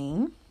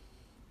 saying,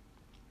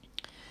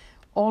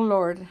 O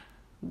Lord,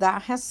 thou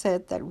hast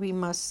said that we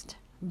must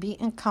be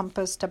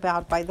encompassed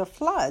about by the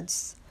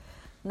floods.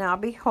 Now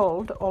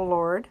behold, O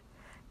Lord,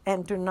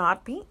 and do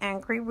not be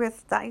angry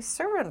with thy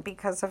servant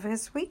because of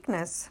his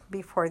weakness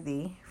before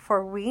thee,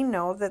 for we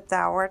know that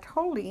thou art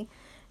holy,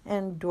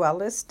 and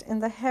dwellest in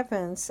the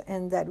heavens,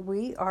 and that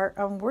we are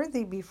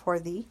unworthy before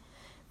thee,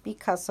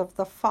 because of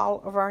the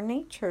fall of our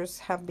natures,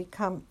 have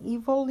become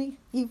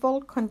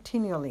evil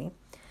continually.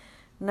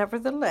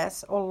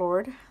 Nevertheless, O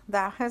Lord,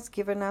 thou hast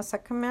given us a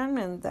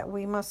commandment that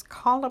we must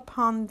call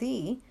upon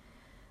thee,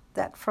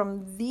 that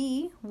from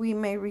thee we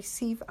may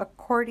receive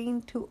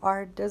according to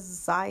our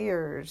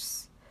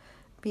desires.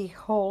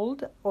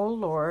 Behold, O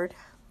Lord,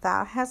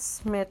 thou hast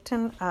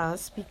smitten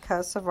us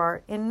because of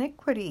our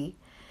iniquity,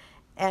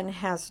 and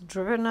hast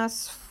driven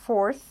us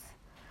forth,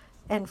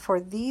 and for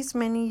these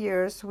many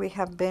years we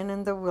have been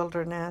in the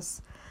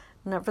wilderness.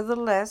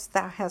 Nevertheless,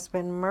 thou hast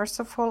been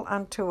merciful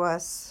unto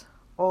us,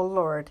 O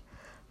Lord.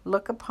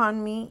 Look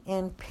upon me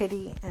in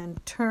pity,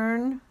 and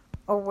turn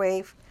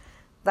away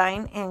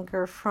thine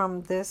anger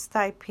from this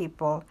thy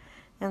people,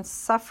 and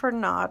suffer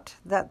not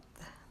that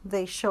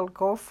they shall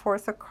go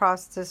forth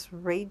across this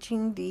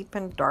raging deep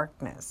in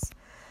darkness.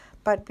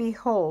 But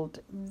behold,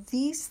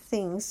 these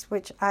things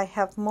which I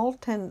have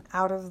molten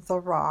out of the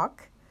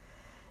rock,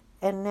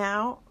 and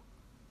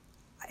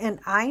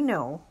I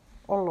know,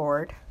 O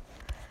Lord,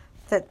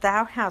 that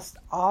thou hast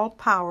all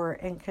power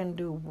and can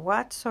do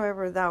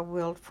whatsoever thou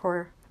wilt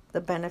for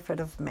the benefit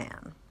of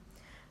man.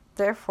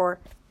 Therefore,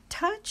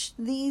 touch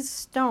these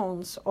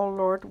stones, O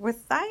Lord,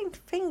 with thine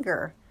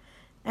finger,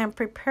 and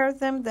prepare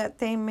them that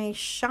they may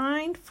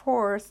shine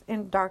forth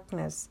in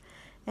darkness,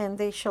 and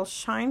they shall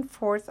shine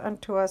forth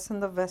unto us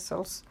in the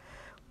vessels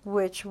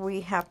which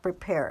we have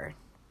prepared,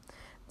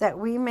 that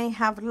we may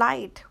have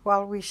light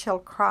while we shall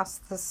cross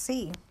the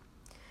sea.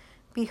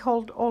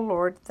 Behold, O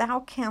Lord,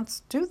 thou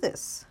canst do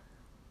this.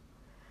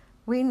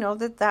 We know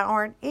that thou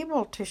art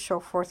able to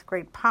show forth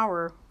great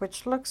power,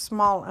 which looks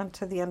small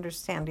unto the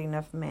understanding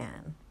of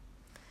man.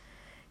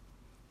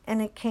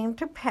 And it came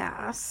to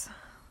pass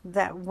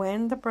that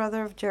when the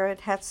brother of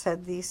Jared had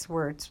said these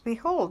words,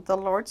 behold, the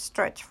Lord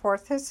stretched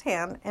forth his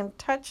hand and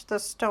touched the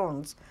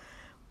stones,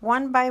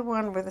 one by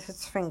one with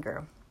his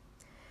finger.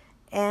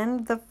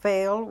 And the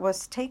veil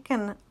was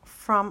taken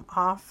from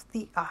off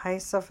the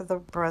eyes of the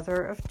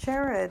brother of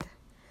Jared,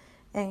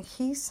 and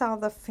he saw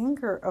the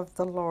finger of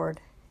the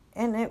Lord,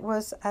 and it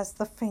was as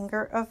the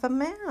finger of a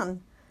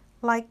man,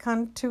 like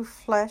unto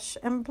flesh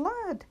and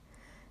blood.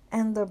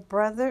 And the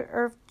brother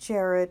of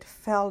Jared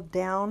fell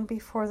down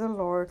before the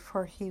Lord,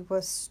 for he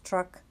was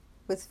struck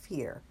with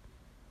fear.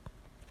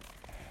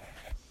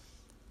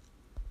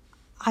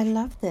 I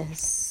love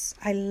this.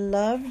 I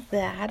love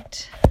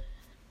that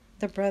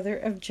the brother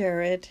of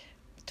Jared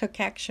took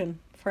action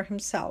for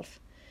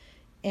himself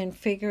in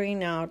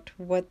figuring out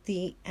what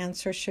the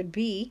answer should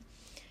be.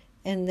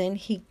 And then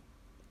he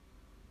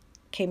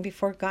came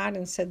before God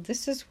and said,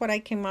 this is what I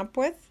came up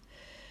with,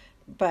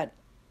 but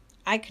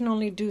I can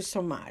only do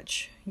so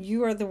much.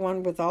 You are the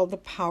one with all the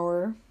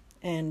power,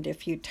 and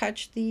if you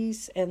touch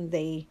these and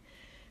they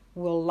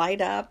will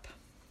light up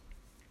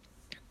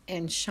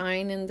and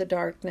shine in the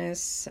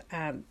darkness,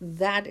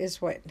 that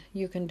is what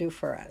you can do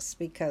for us,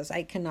 because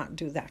I cannot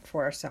do that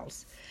for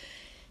ourselves.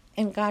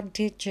 And God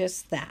did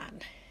just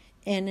that.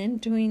 And in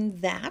doing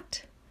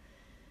that,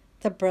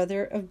 the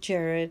brother of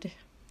Jared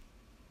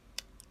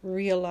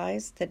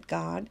realized that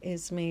God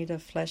is made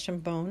of flesh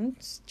and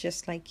bones,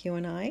 just like you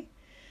and I.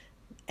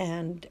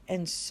 And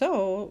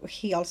so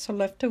he also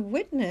left a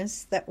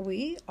witness that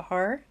we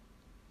are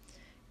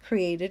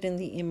created in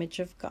the image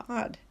of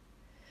God.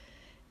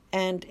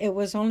 And it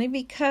was only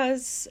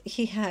because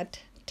he had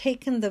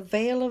taken the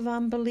veil of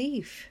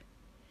unbelief.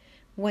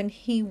 When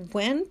he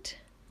went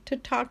to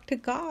talk to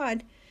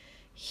God,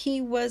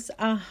 he was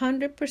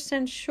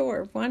 100%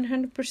 sure,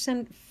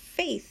 100%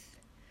 faith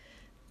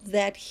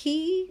that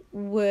he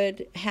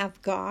would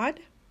have God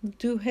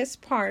do his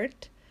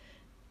part,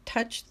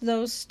 touch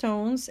those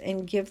stones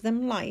and give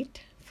them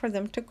light for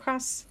them to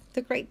cross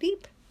the great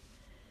deep.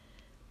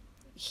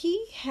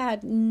 He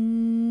had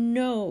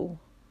no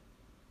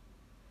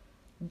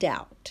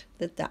doubt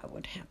that that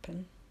would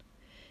happen.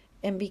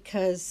 And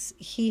because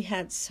he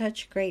had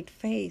such great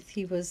faith,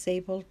 he was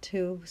able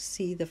to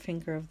see the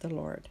finger of the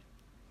Lord.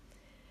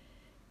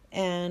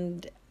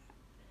 And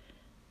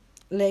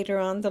later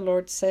on, the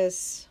Lord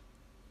says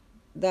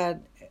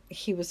that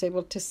he was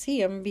able to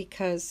see him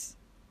because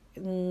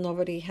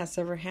nobody has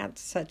ever had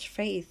such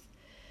faith,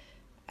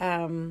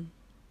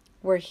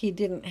 where he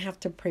didn't have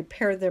to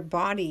prepare their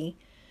body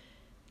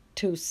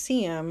to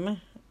see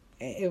him.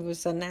 It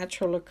was a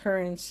natural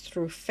occurrence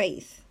through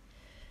faith.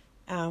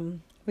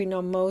 We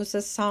know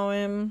Moses saw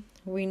him.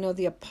 We know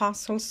the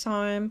apostles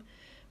saw him.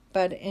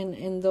 But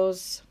in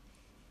those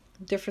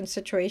different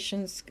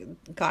situations,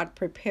 God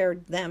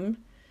prepared them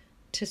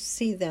to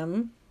see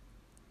him,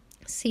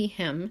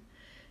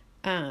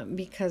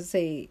 because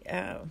they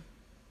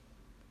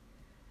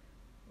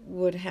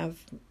would have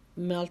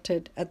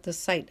melted at the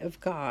sight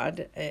of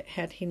God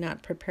had he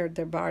not prepared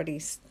their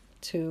bodies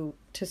to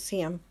see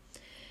him.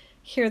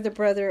 Here the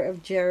brother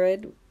of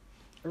Jared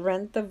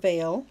rent the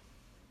veil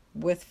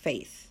with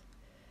faith.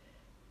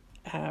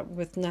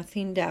 With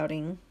nothing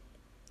doubting,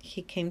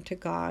 he came to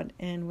God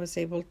and was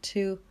able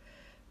to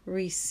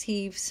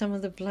receive some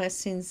of the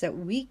blessings that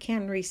we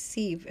can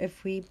receive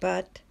if we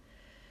but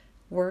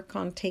work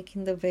on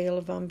taking the veil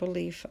of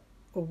unbelief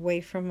away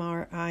from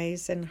our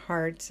eyes and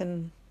hearts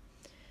and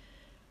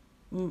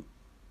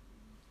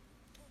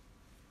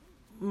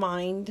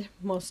mind,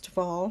 most of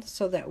all,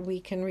 so that we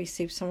can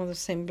receive some of the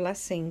same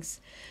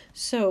blessings.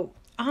 So,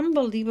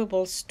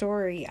 unbelievable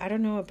story. I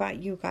don't know about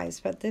you guys,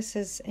 but this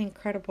is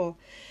incredible.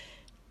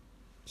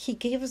 He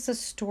gave us a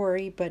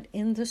story, but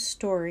in the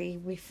story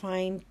we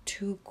find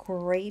two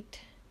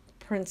great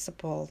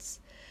principles.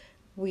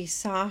 We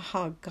saw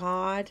how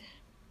God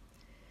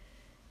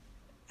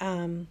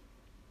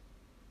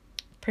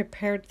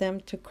prepared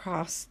them to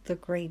cross the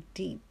great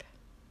deep.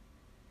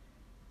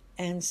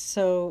 And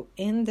so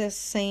in this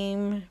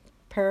same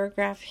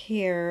paragraph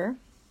here,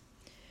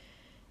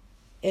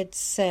 it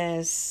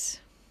says,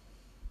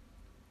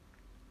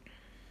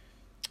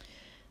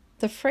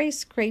 the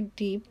phrase great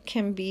deep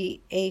can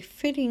be a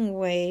fitting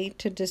way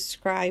to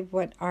describe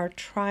what our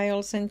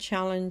trials and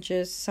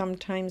challenges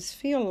sometimes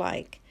feel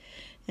like.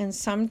 And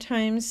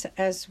sometimes,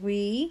 as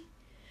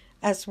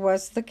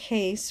was the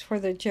case for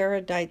the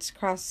Jaredites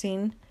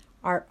crossing,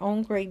 our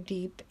own great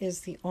deep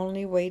is the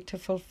only way to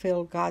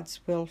fulfill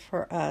God's will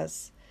for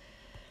us.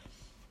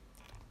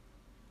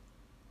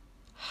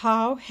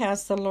 How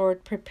has the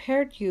Lord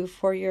prepared you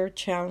for your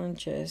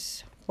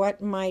challenges?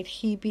 What might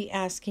He be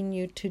asking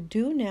you to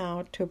do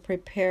now to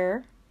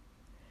prepare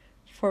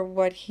for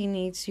what He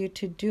needs you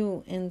to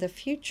do in the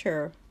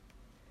future?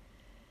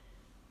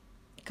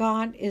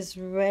 God is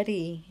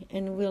ready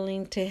and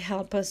willing to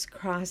help us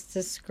cross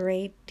this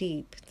great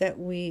deep that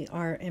we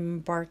are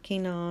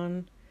embarking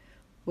on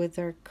with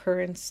our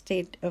current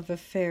state of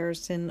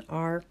affairs in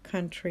our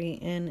country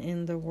and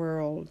in the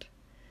world.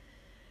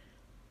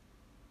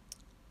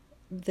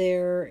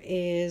 There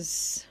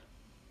is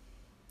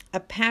a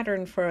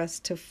pattern for us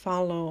to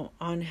follow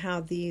on how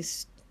the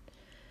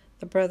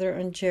brother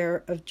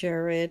of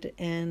Jared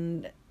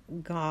and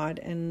God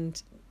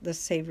and the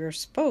Savior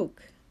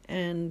spoke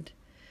and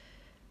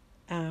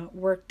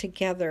worked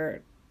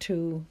together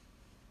to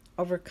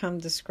overcome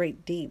this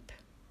great deep.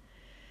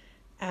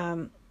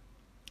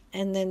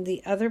 And then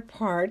the other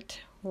part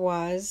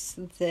was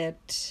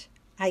that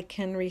I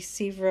can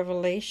receive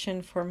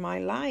revelation for my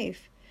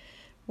life.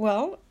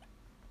 Well,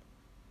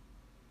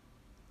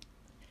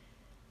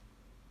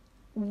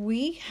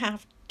 we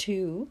have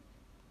to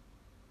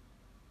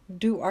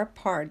do our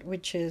part,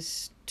 which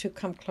is to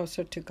come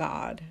closer to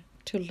God,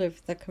 to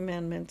live the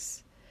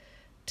commandments,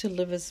 to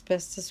live as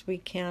best as we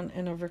can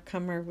and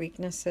overcome our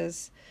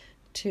weaknesses,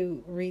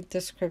 to read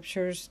the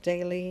scriptures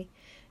daily,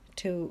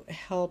 to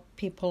help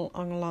people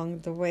along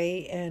the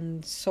way,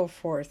 and so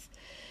forth.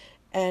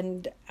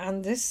 And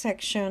on this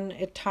section,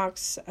 it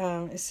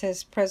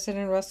says,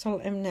 President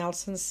Russell M.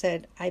 Nelson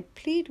said, I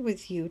plead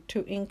with you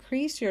to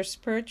increase your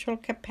spiritual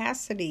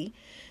capacity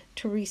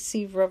to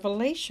receive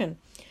revelation.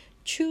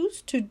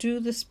 Choose to do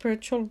the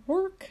spiritual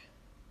work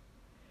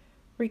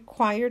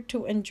required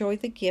to enjoy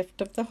the gift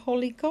of the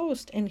Holy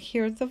Ghost and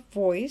hear the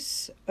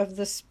voice of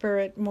the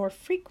Spirit more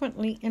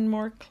frequently and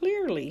more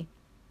clearly.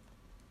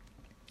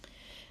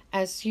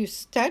 As you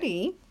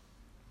study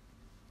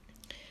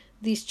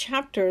these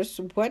chapters,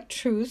 what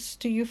truths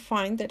do you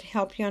find that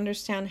help you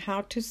understand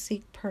how to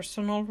seek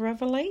personal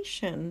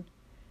revelation?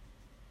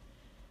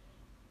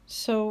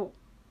 So,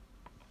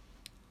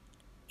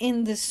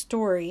 in this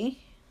story,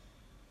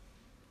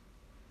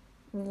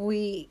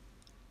 we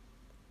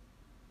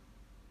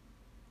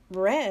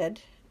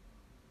read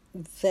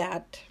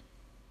that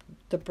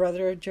the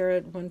brother of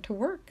Jared went to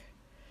work.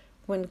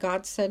 When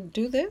God said,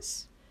 do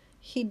this,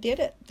 he did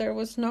it. There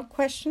was no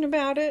question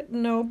about it.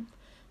 No,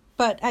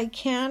 but I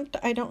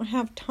don't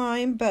have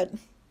time, but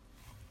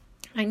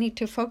I need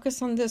to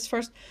focus on this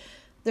first.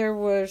 There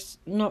was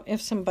no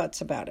ifs and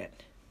buts about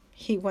it.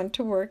 He went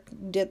to work,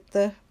 did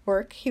the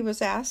work he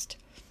was asked.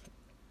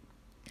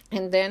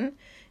 And then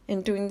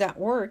in doing that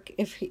work,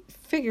 if he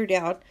figured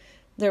out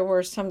there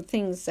were some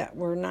things that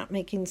were not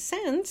making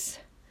sense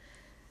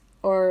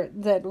or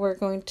that were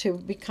going to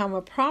become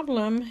a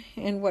problem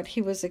in what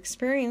he was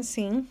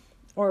experiencing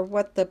or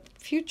what the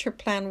future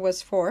plan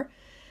was for,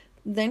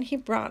 then he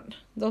brought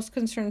those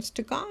concerns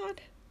to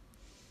God.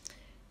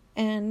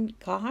 And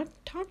God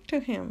talked to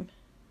him.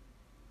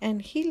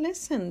 And he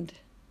listened.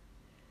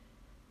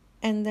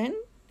 And then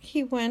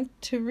he went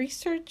to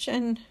research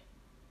and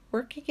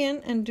work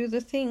again and do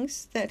the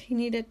things that he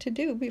needed to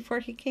do before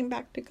he came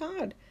back to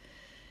God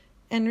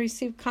and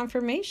received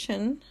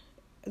confirmation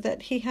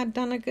that he had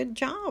done a good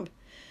job.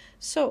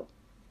 So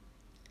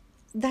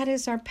that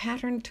is our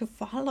pattern to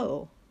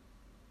follow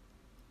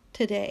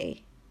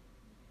today.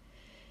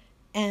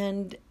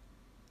 And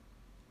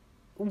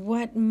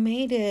what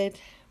made it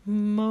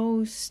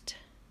most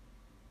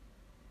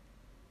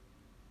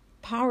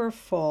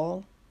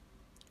powerful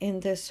in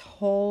this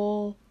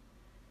whole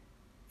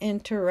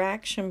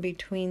interaction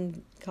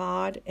between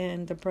God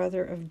and the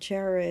brother of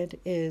Jared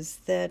is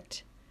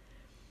that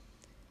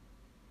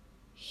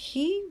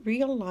he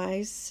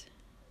realized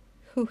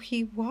who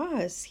he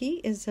was. He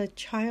is a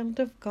child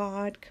of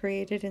God,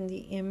 created in the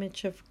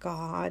image of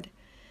God,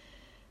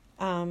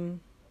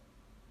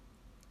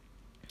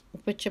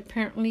 which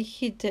apparently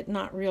he did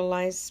not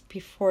realize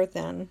before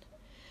then.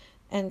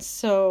 And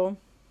so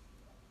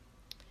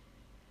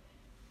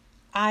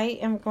I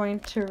am going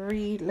to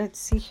read, let's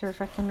see here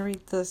if I can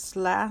read this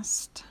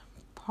last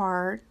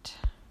part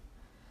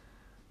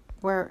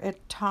where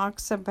it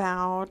talks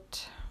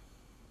about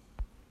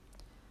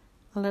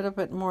a little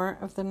bit more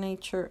of the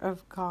nature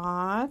of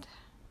God.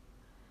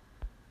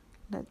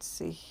 Let's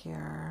see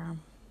here.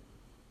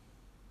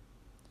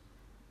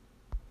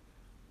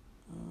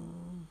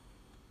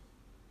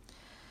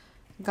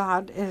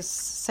 God is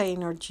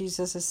saying, or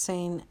Jesus is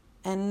saying,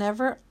 and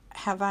never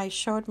have I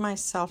showed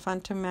myself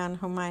unto man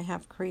whom I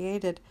have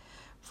created,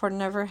 for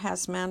never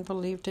has man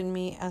believed in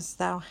me as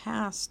thou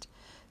hast.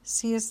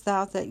 Seest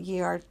thou that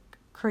ye are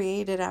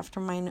created after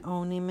mine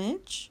own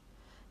image?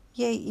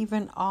 Yea,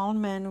 even all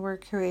men were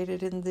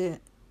created in the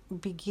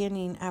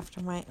beginning after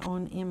my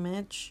own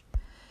image.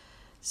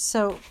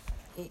 So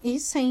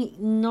he's saying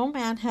no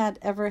man had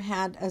ever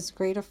had as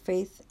great a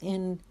faith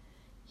in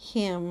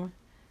him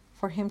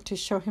for him to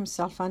show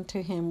himself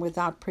unto him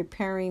without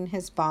preparing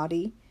his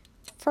body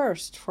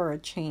first for a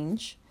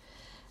change.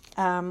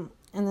 And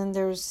then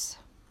there's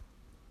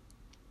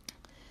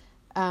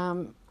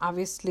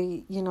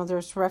obviously,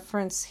 there's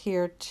reference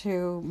here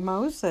to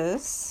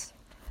Moses.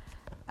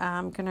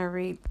 I'm going to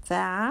read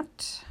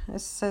that.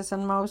 It says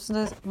in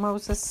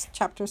Moses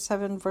chapter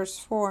 7, verse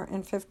 4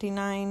 and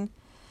 59,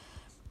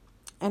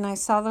 and I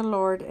saw the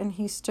Lord, and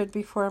he stood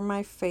before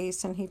my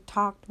face, and he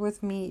talked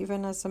with me,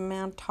 even as a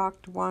man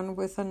talked one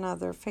with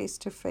another, face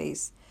to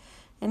face.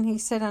 And he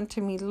said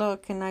unto me,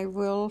 Look, and I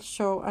will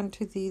show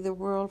unto thee the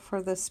world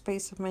for the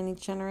space of many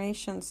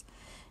generations.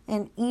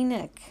 And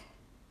Enoch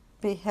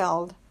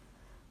beheld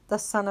the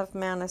Son of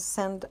Man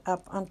ascend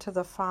up unto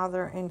the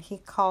Father, and he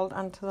called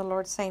unto the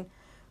Lord, saying,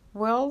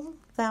 Will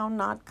thou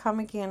not come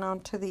again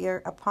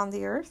upon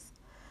the earth?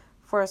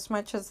 For as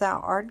much as thou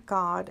art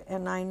God,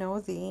 and I know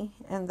thee,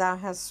 and thou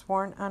hast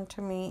sworn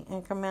unto me,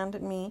 and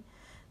commanded me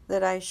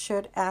that I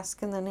should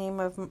ask in the name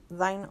of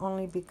thine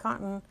only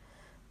begotten,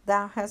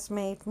 thou hast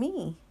made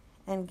me,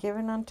 and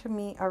given unto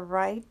me a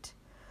right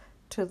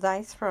to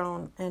thy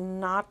throne, and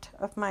not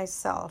of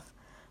myself,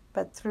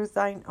 but through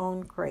thine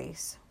own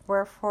grace.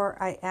 Wherefore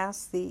I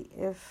ask thee,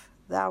 if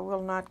thou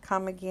wilt not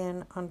come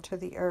again unto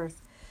the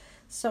earth.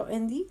 So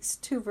in these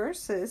two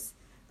verses,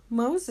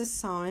 Moses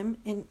saw him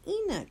and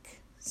Enoch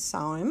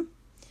saw him.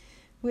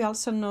 We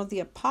also know the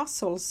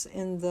apostles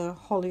in the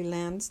Holy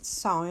Land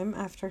saw him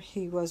after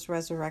he was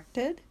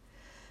resurrected.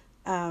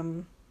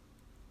 And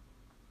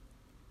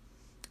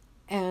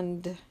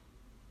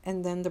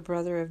then the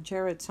brother of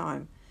Jared saw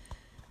him.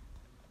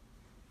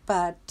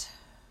 But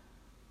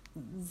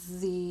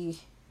the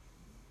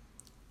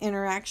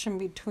interaction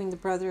between the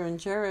brother and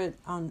Jared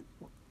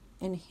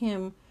and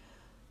him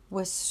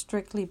was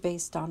strictly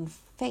based on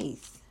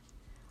faith.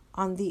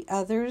 On the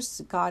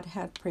others, God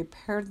had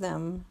prepared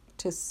them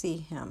to see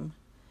him.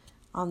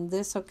 On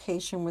this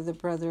occasion with the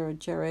brother of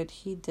Jared,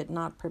 he did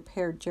not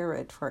prepare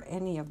Jared for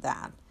any of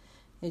that.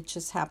 It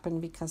just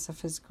happened because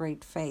of his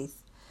great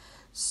faith.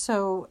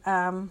 So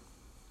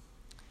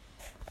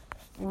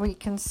we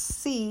can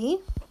see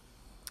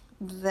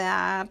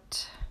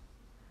that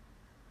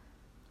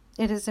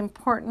it is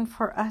important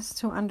for us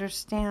to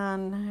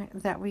understand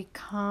that we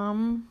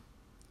come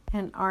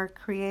and are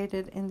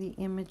created in the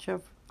image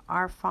of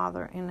our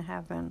Father in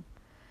heaven,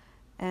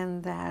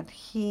 and that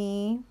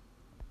he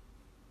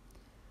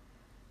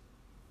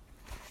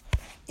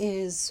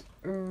is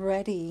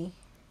ready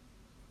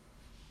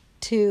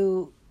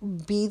to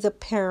be the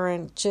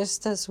parent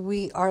just as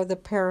we are the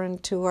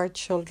parent to our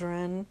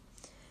children.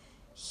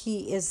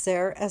 He is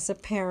there as a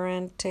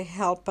parent to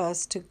help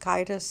us, to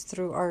guide us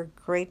through our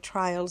great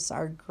trials,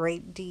 our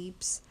great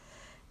deeps.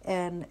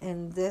 And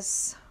in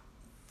this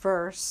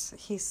verse,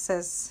 he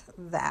says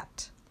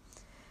that,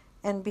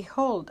 and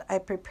behold, I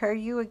prepare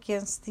you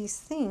against these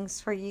things,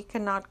 for ye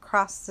cannot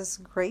cross this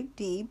great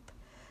deep,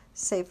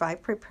 save I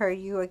prepare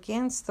you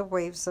against the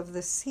waves of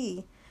the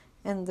sea,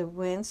 and the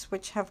winds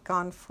which have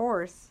gone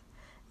forth,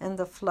 and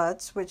the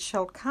floods which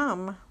shall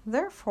come.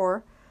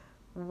 Therefore,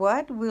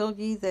 what will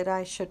ye that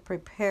I should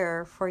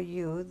prepare for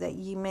you, that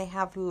ye may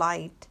have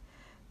light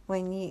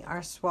when ye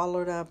are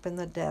swallowed up in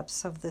the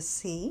depths of the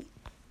sea?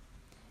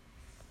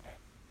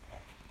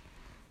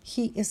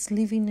 He is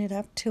leaving it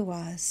up to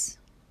us.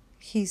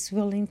 He's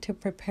willing to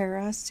prepare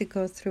us to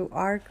go through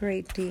our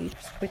great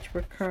deeps, which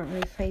we're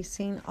currently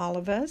facing, all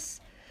of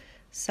us,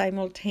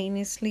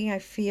 simultaneously, I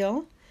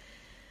feel.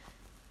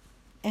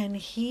 And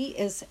he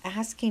is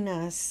asking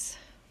us,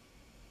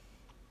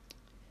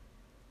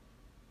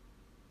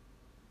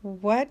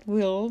 what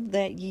will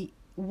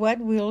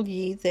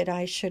ye that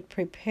I should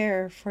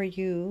prepare for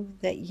you,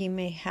 that ye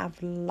may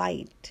have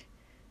light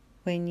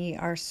when ye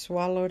are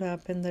swallowed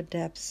up in the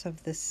depths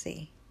of the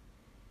sea?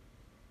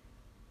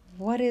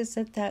 What is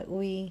it that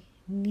we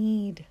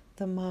need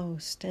the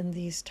most in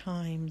these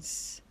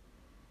times?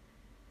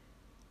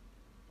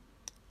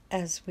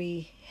 as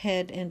we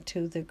head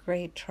into the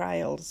great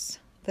trials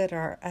that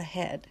are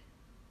ahead.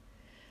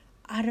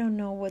 I don't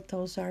know what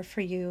those are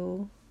for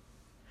you.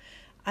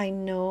 I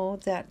know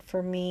that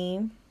for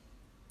me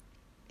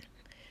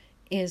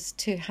is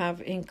to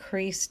have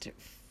increased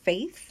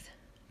faith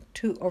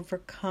to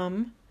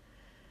overcome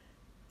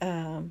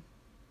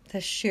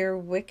the sheer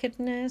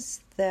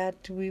wickedness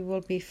that we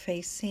will be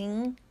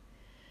facing,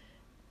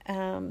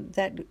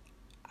 that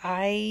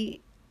I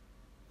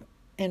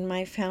and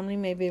my family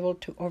may be able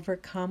to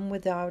overcome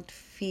without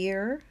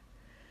fear,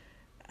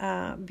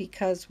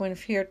 because when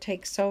fear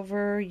takes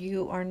over,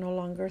 you are no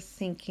longer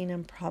thinking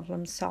and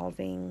problem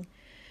solving.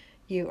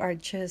 You are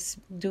just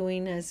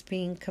doing as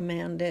being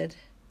commanded.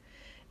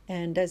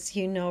 And as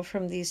you know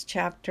from these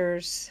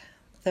chapters,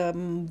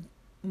 the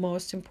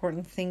most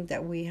important thing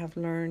that we have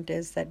learned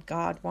is that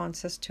God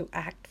wants us to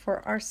act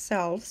for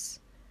ourselves,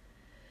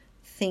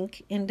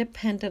 think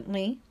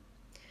independently,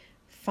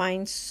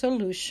 find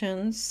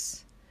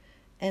solutions,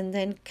 and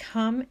then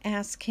come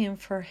ask Him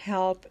for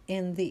help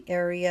in the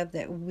area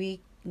that we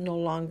no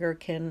longer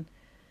can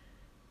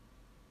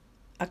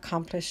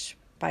accomplish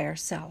by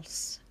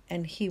ourselves,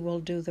 and He will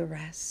do the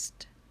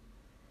rest.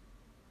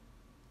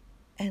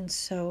 And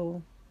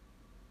so,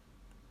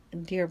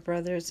 dear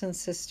brothers and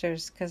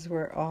sisters, because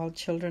we're all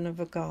children of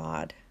a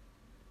God,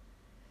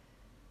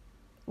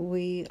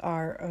 we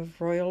are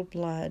of royal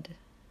blood,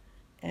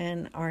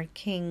 and our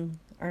King,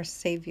 our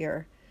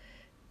Savior,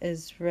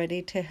 is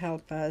ready to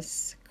help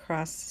us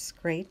cross this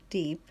great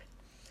deep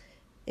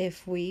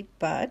if we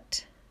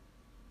but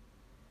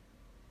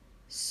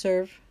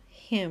serve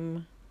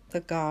Him, the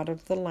God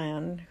of the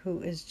land,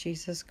 who is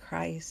Jesus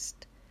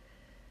Christ.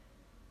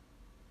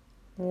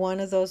 One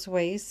of those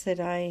ways that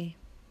I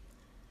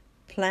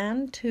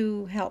plan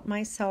to help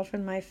myself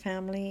and my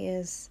family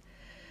is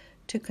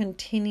to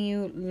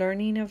continue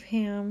learning of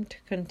Him, to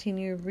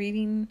continue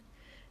reading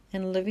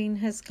and living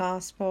His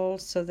gospel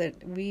so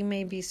that we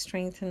may be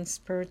strengthened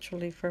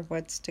spiritually for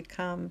what's to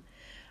come.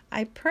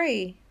 I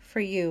pray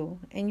for you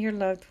and your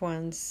loved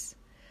ones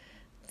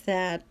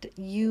that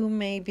you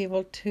may be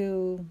able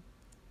to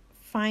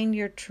find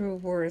your true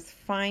worth,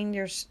 find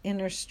your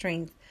inner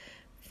strength,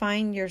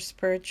 find your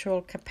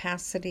spiritual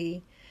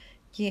capacity.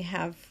 You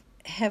have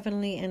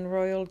heavenly and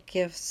royal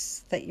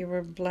gifts that you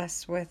were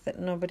blessed with that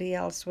nobody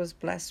else was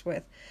blessed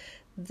with.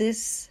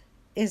 This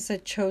is a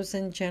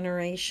chosen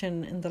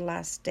generation in the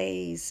last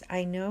days.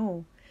 I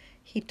know.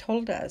 He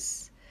told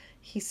us.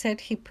 He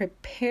said He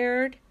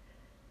prepared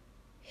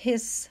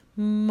His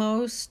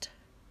most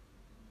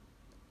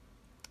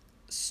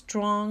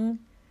strong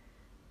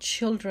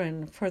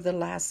children for the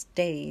last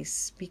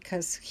days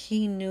because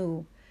He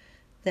knew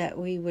that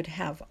we would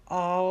have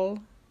all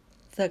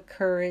the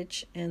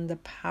courage and the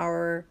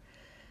power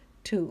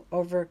to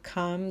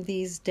overcome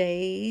these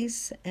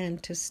days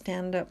and to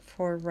stand up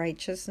for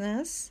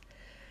righteousness.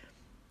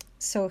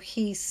 So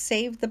He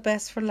saved the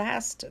best for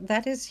last.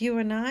 That is you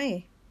and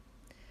I.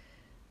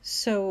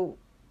 So,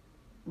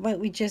 but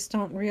we just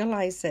don't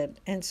realize it.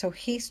 And so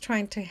He's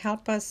trying to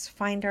help us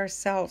find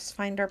ourselves,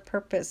 find our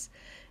purpose,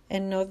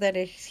 and know that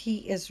He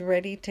is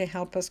ready to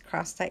help us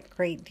cross that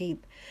great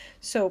deep.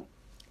 So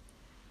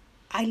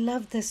I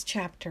love this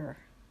chapter.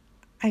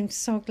 I'm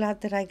so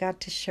glad that I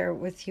got to share it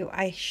with you.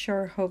 I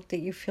sure hope that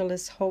you feel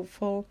as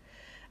hopeful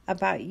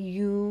about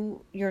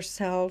you,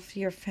 yourself,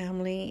 your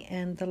family,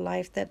 and the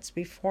life that's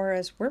before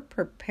us. We're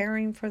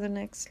preparing for the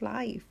next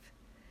life.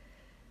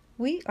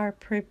 We are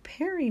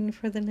preparing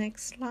for the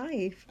next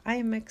life. I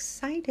am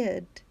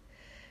excited.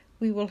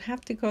 We will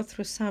have to go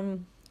through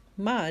some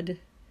mud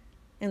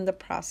in the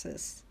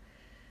process,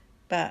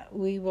 but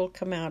we will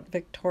come out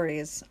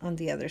victorious on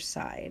the other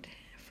side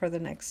for the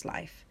next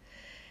life.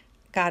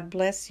 God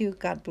bless you.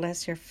 God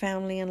bless your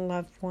family and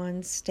loved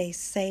ones. Stay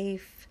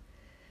safe.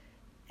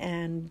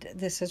 And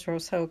this is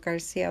Rosa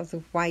Garcia of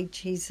the Why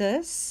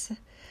Jesus.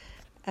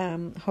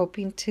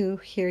 Hoping to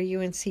hear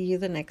you and see you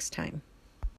the next time.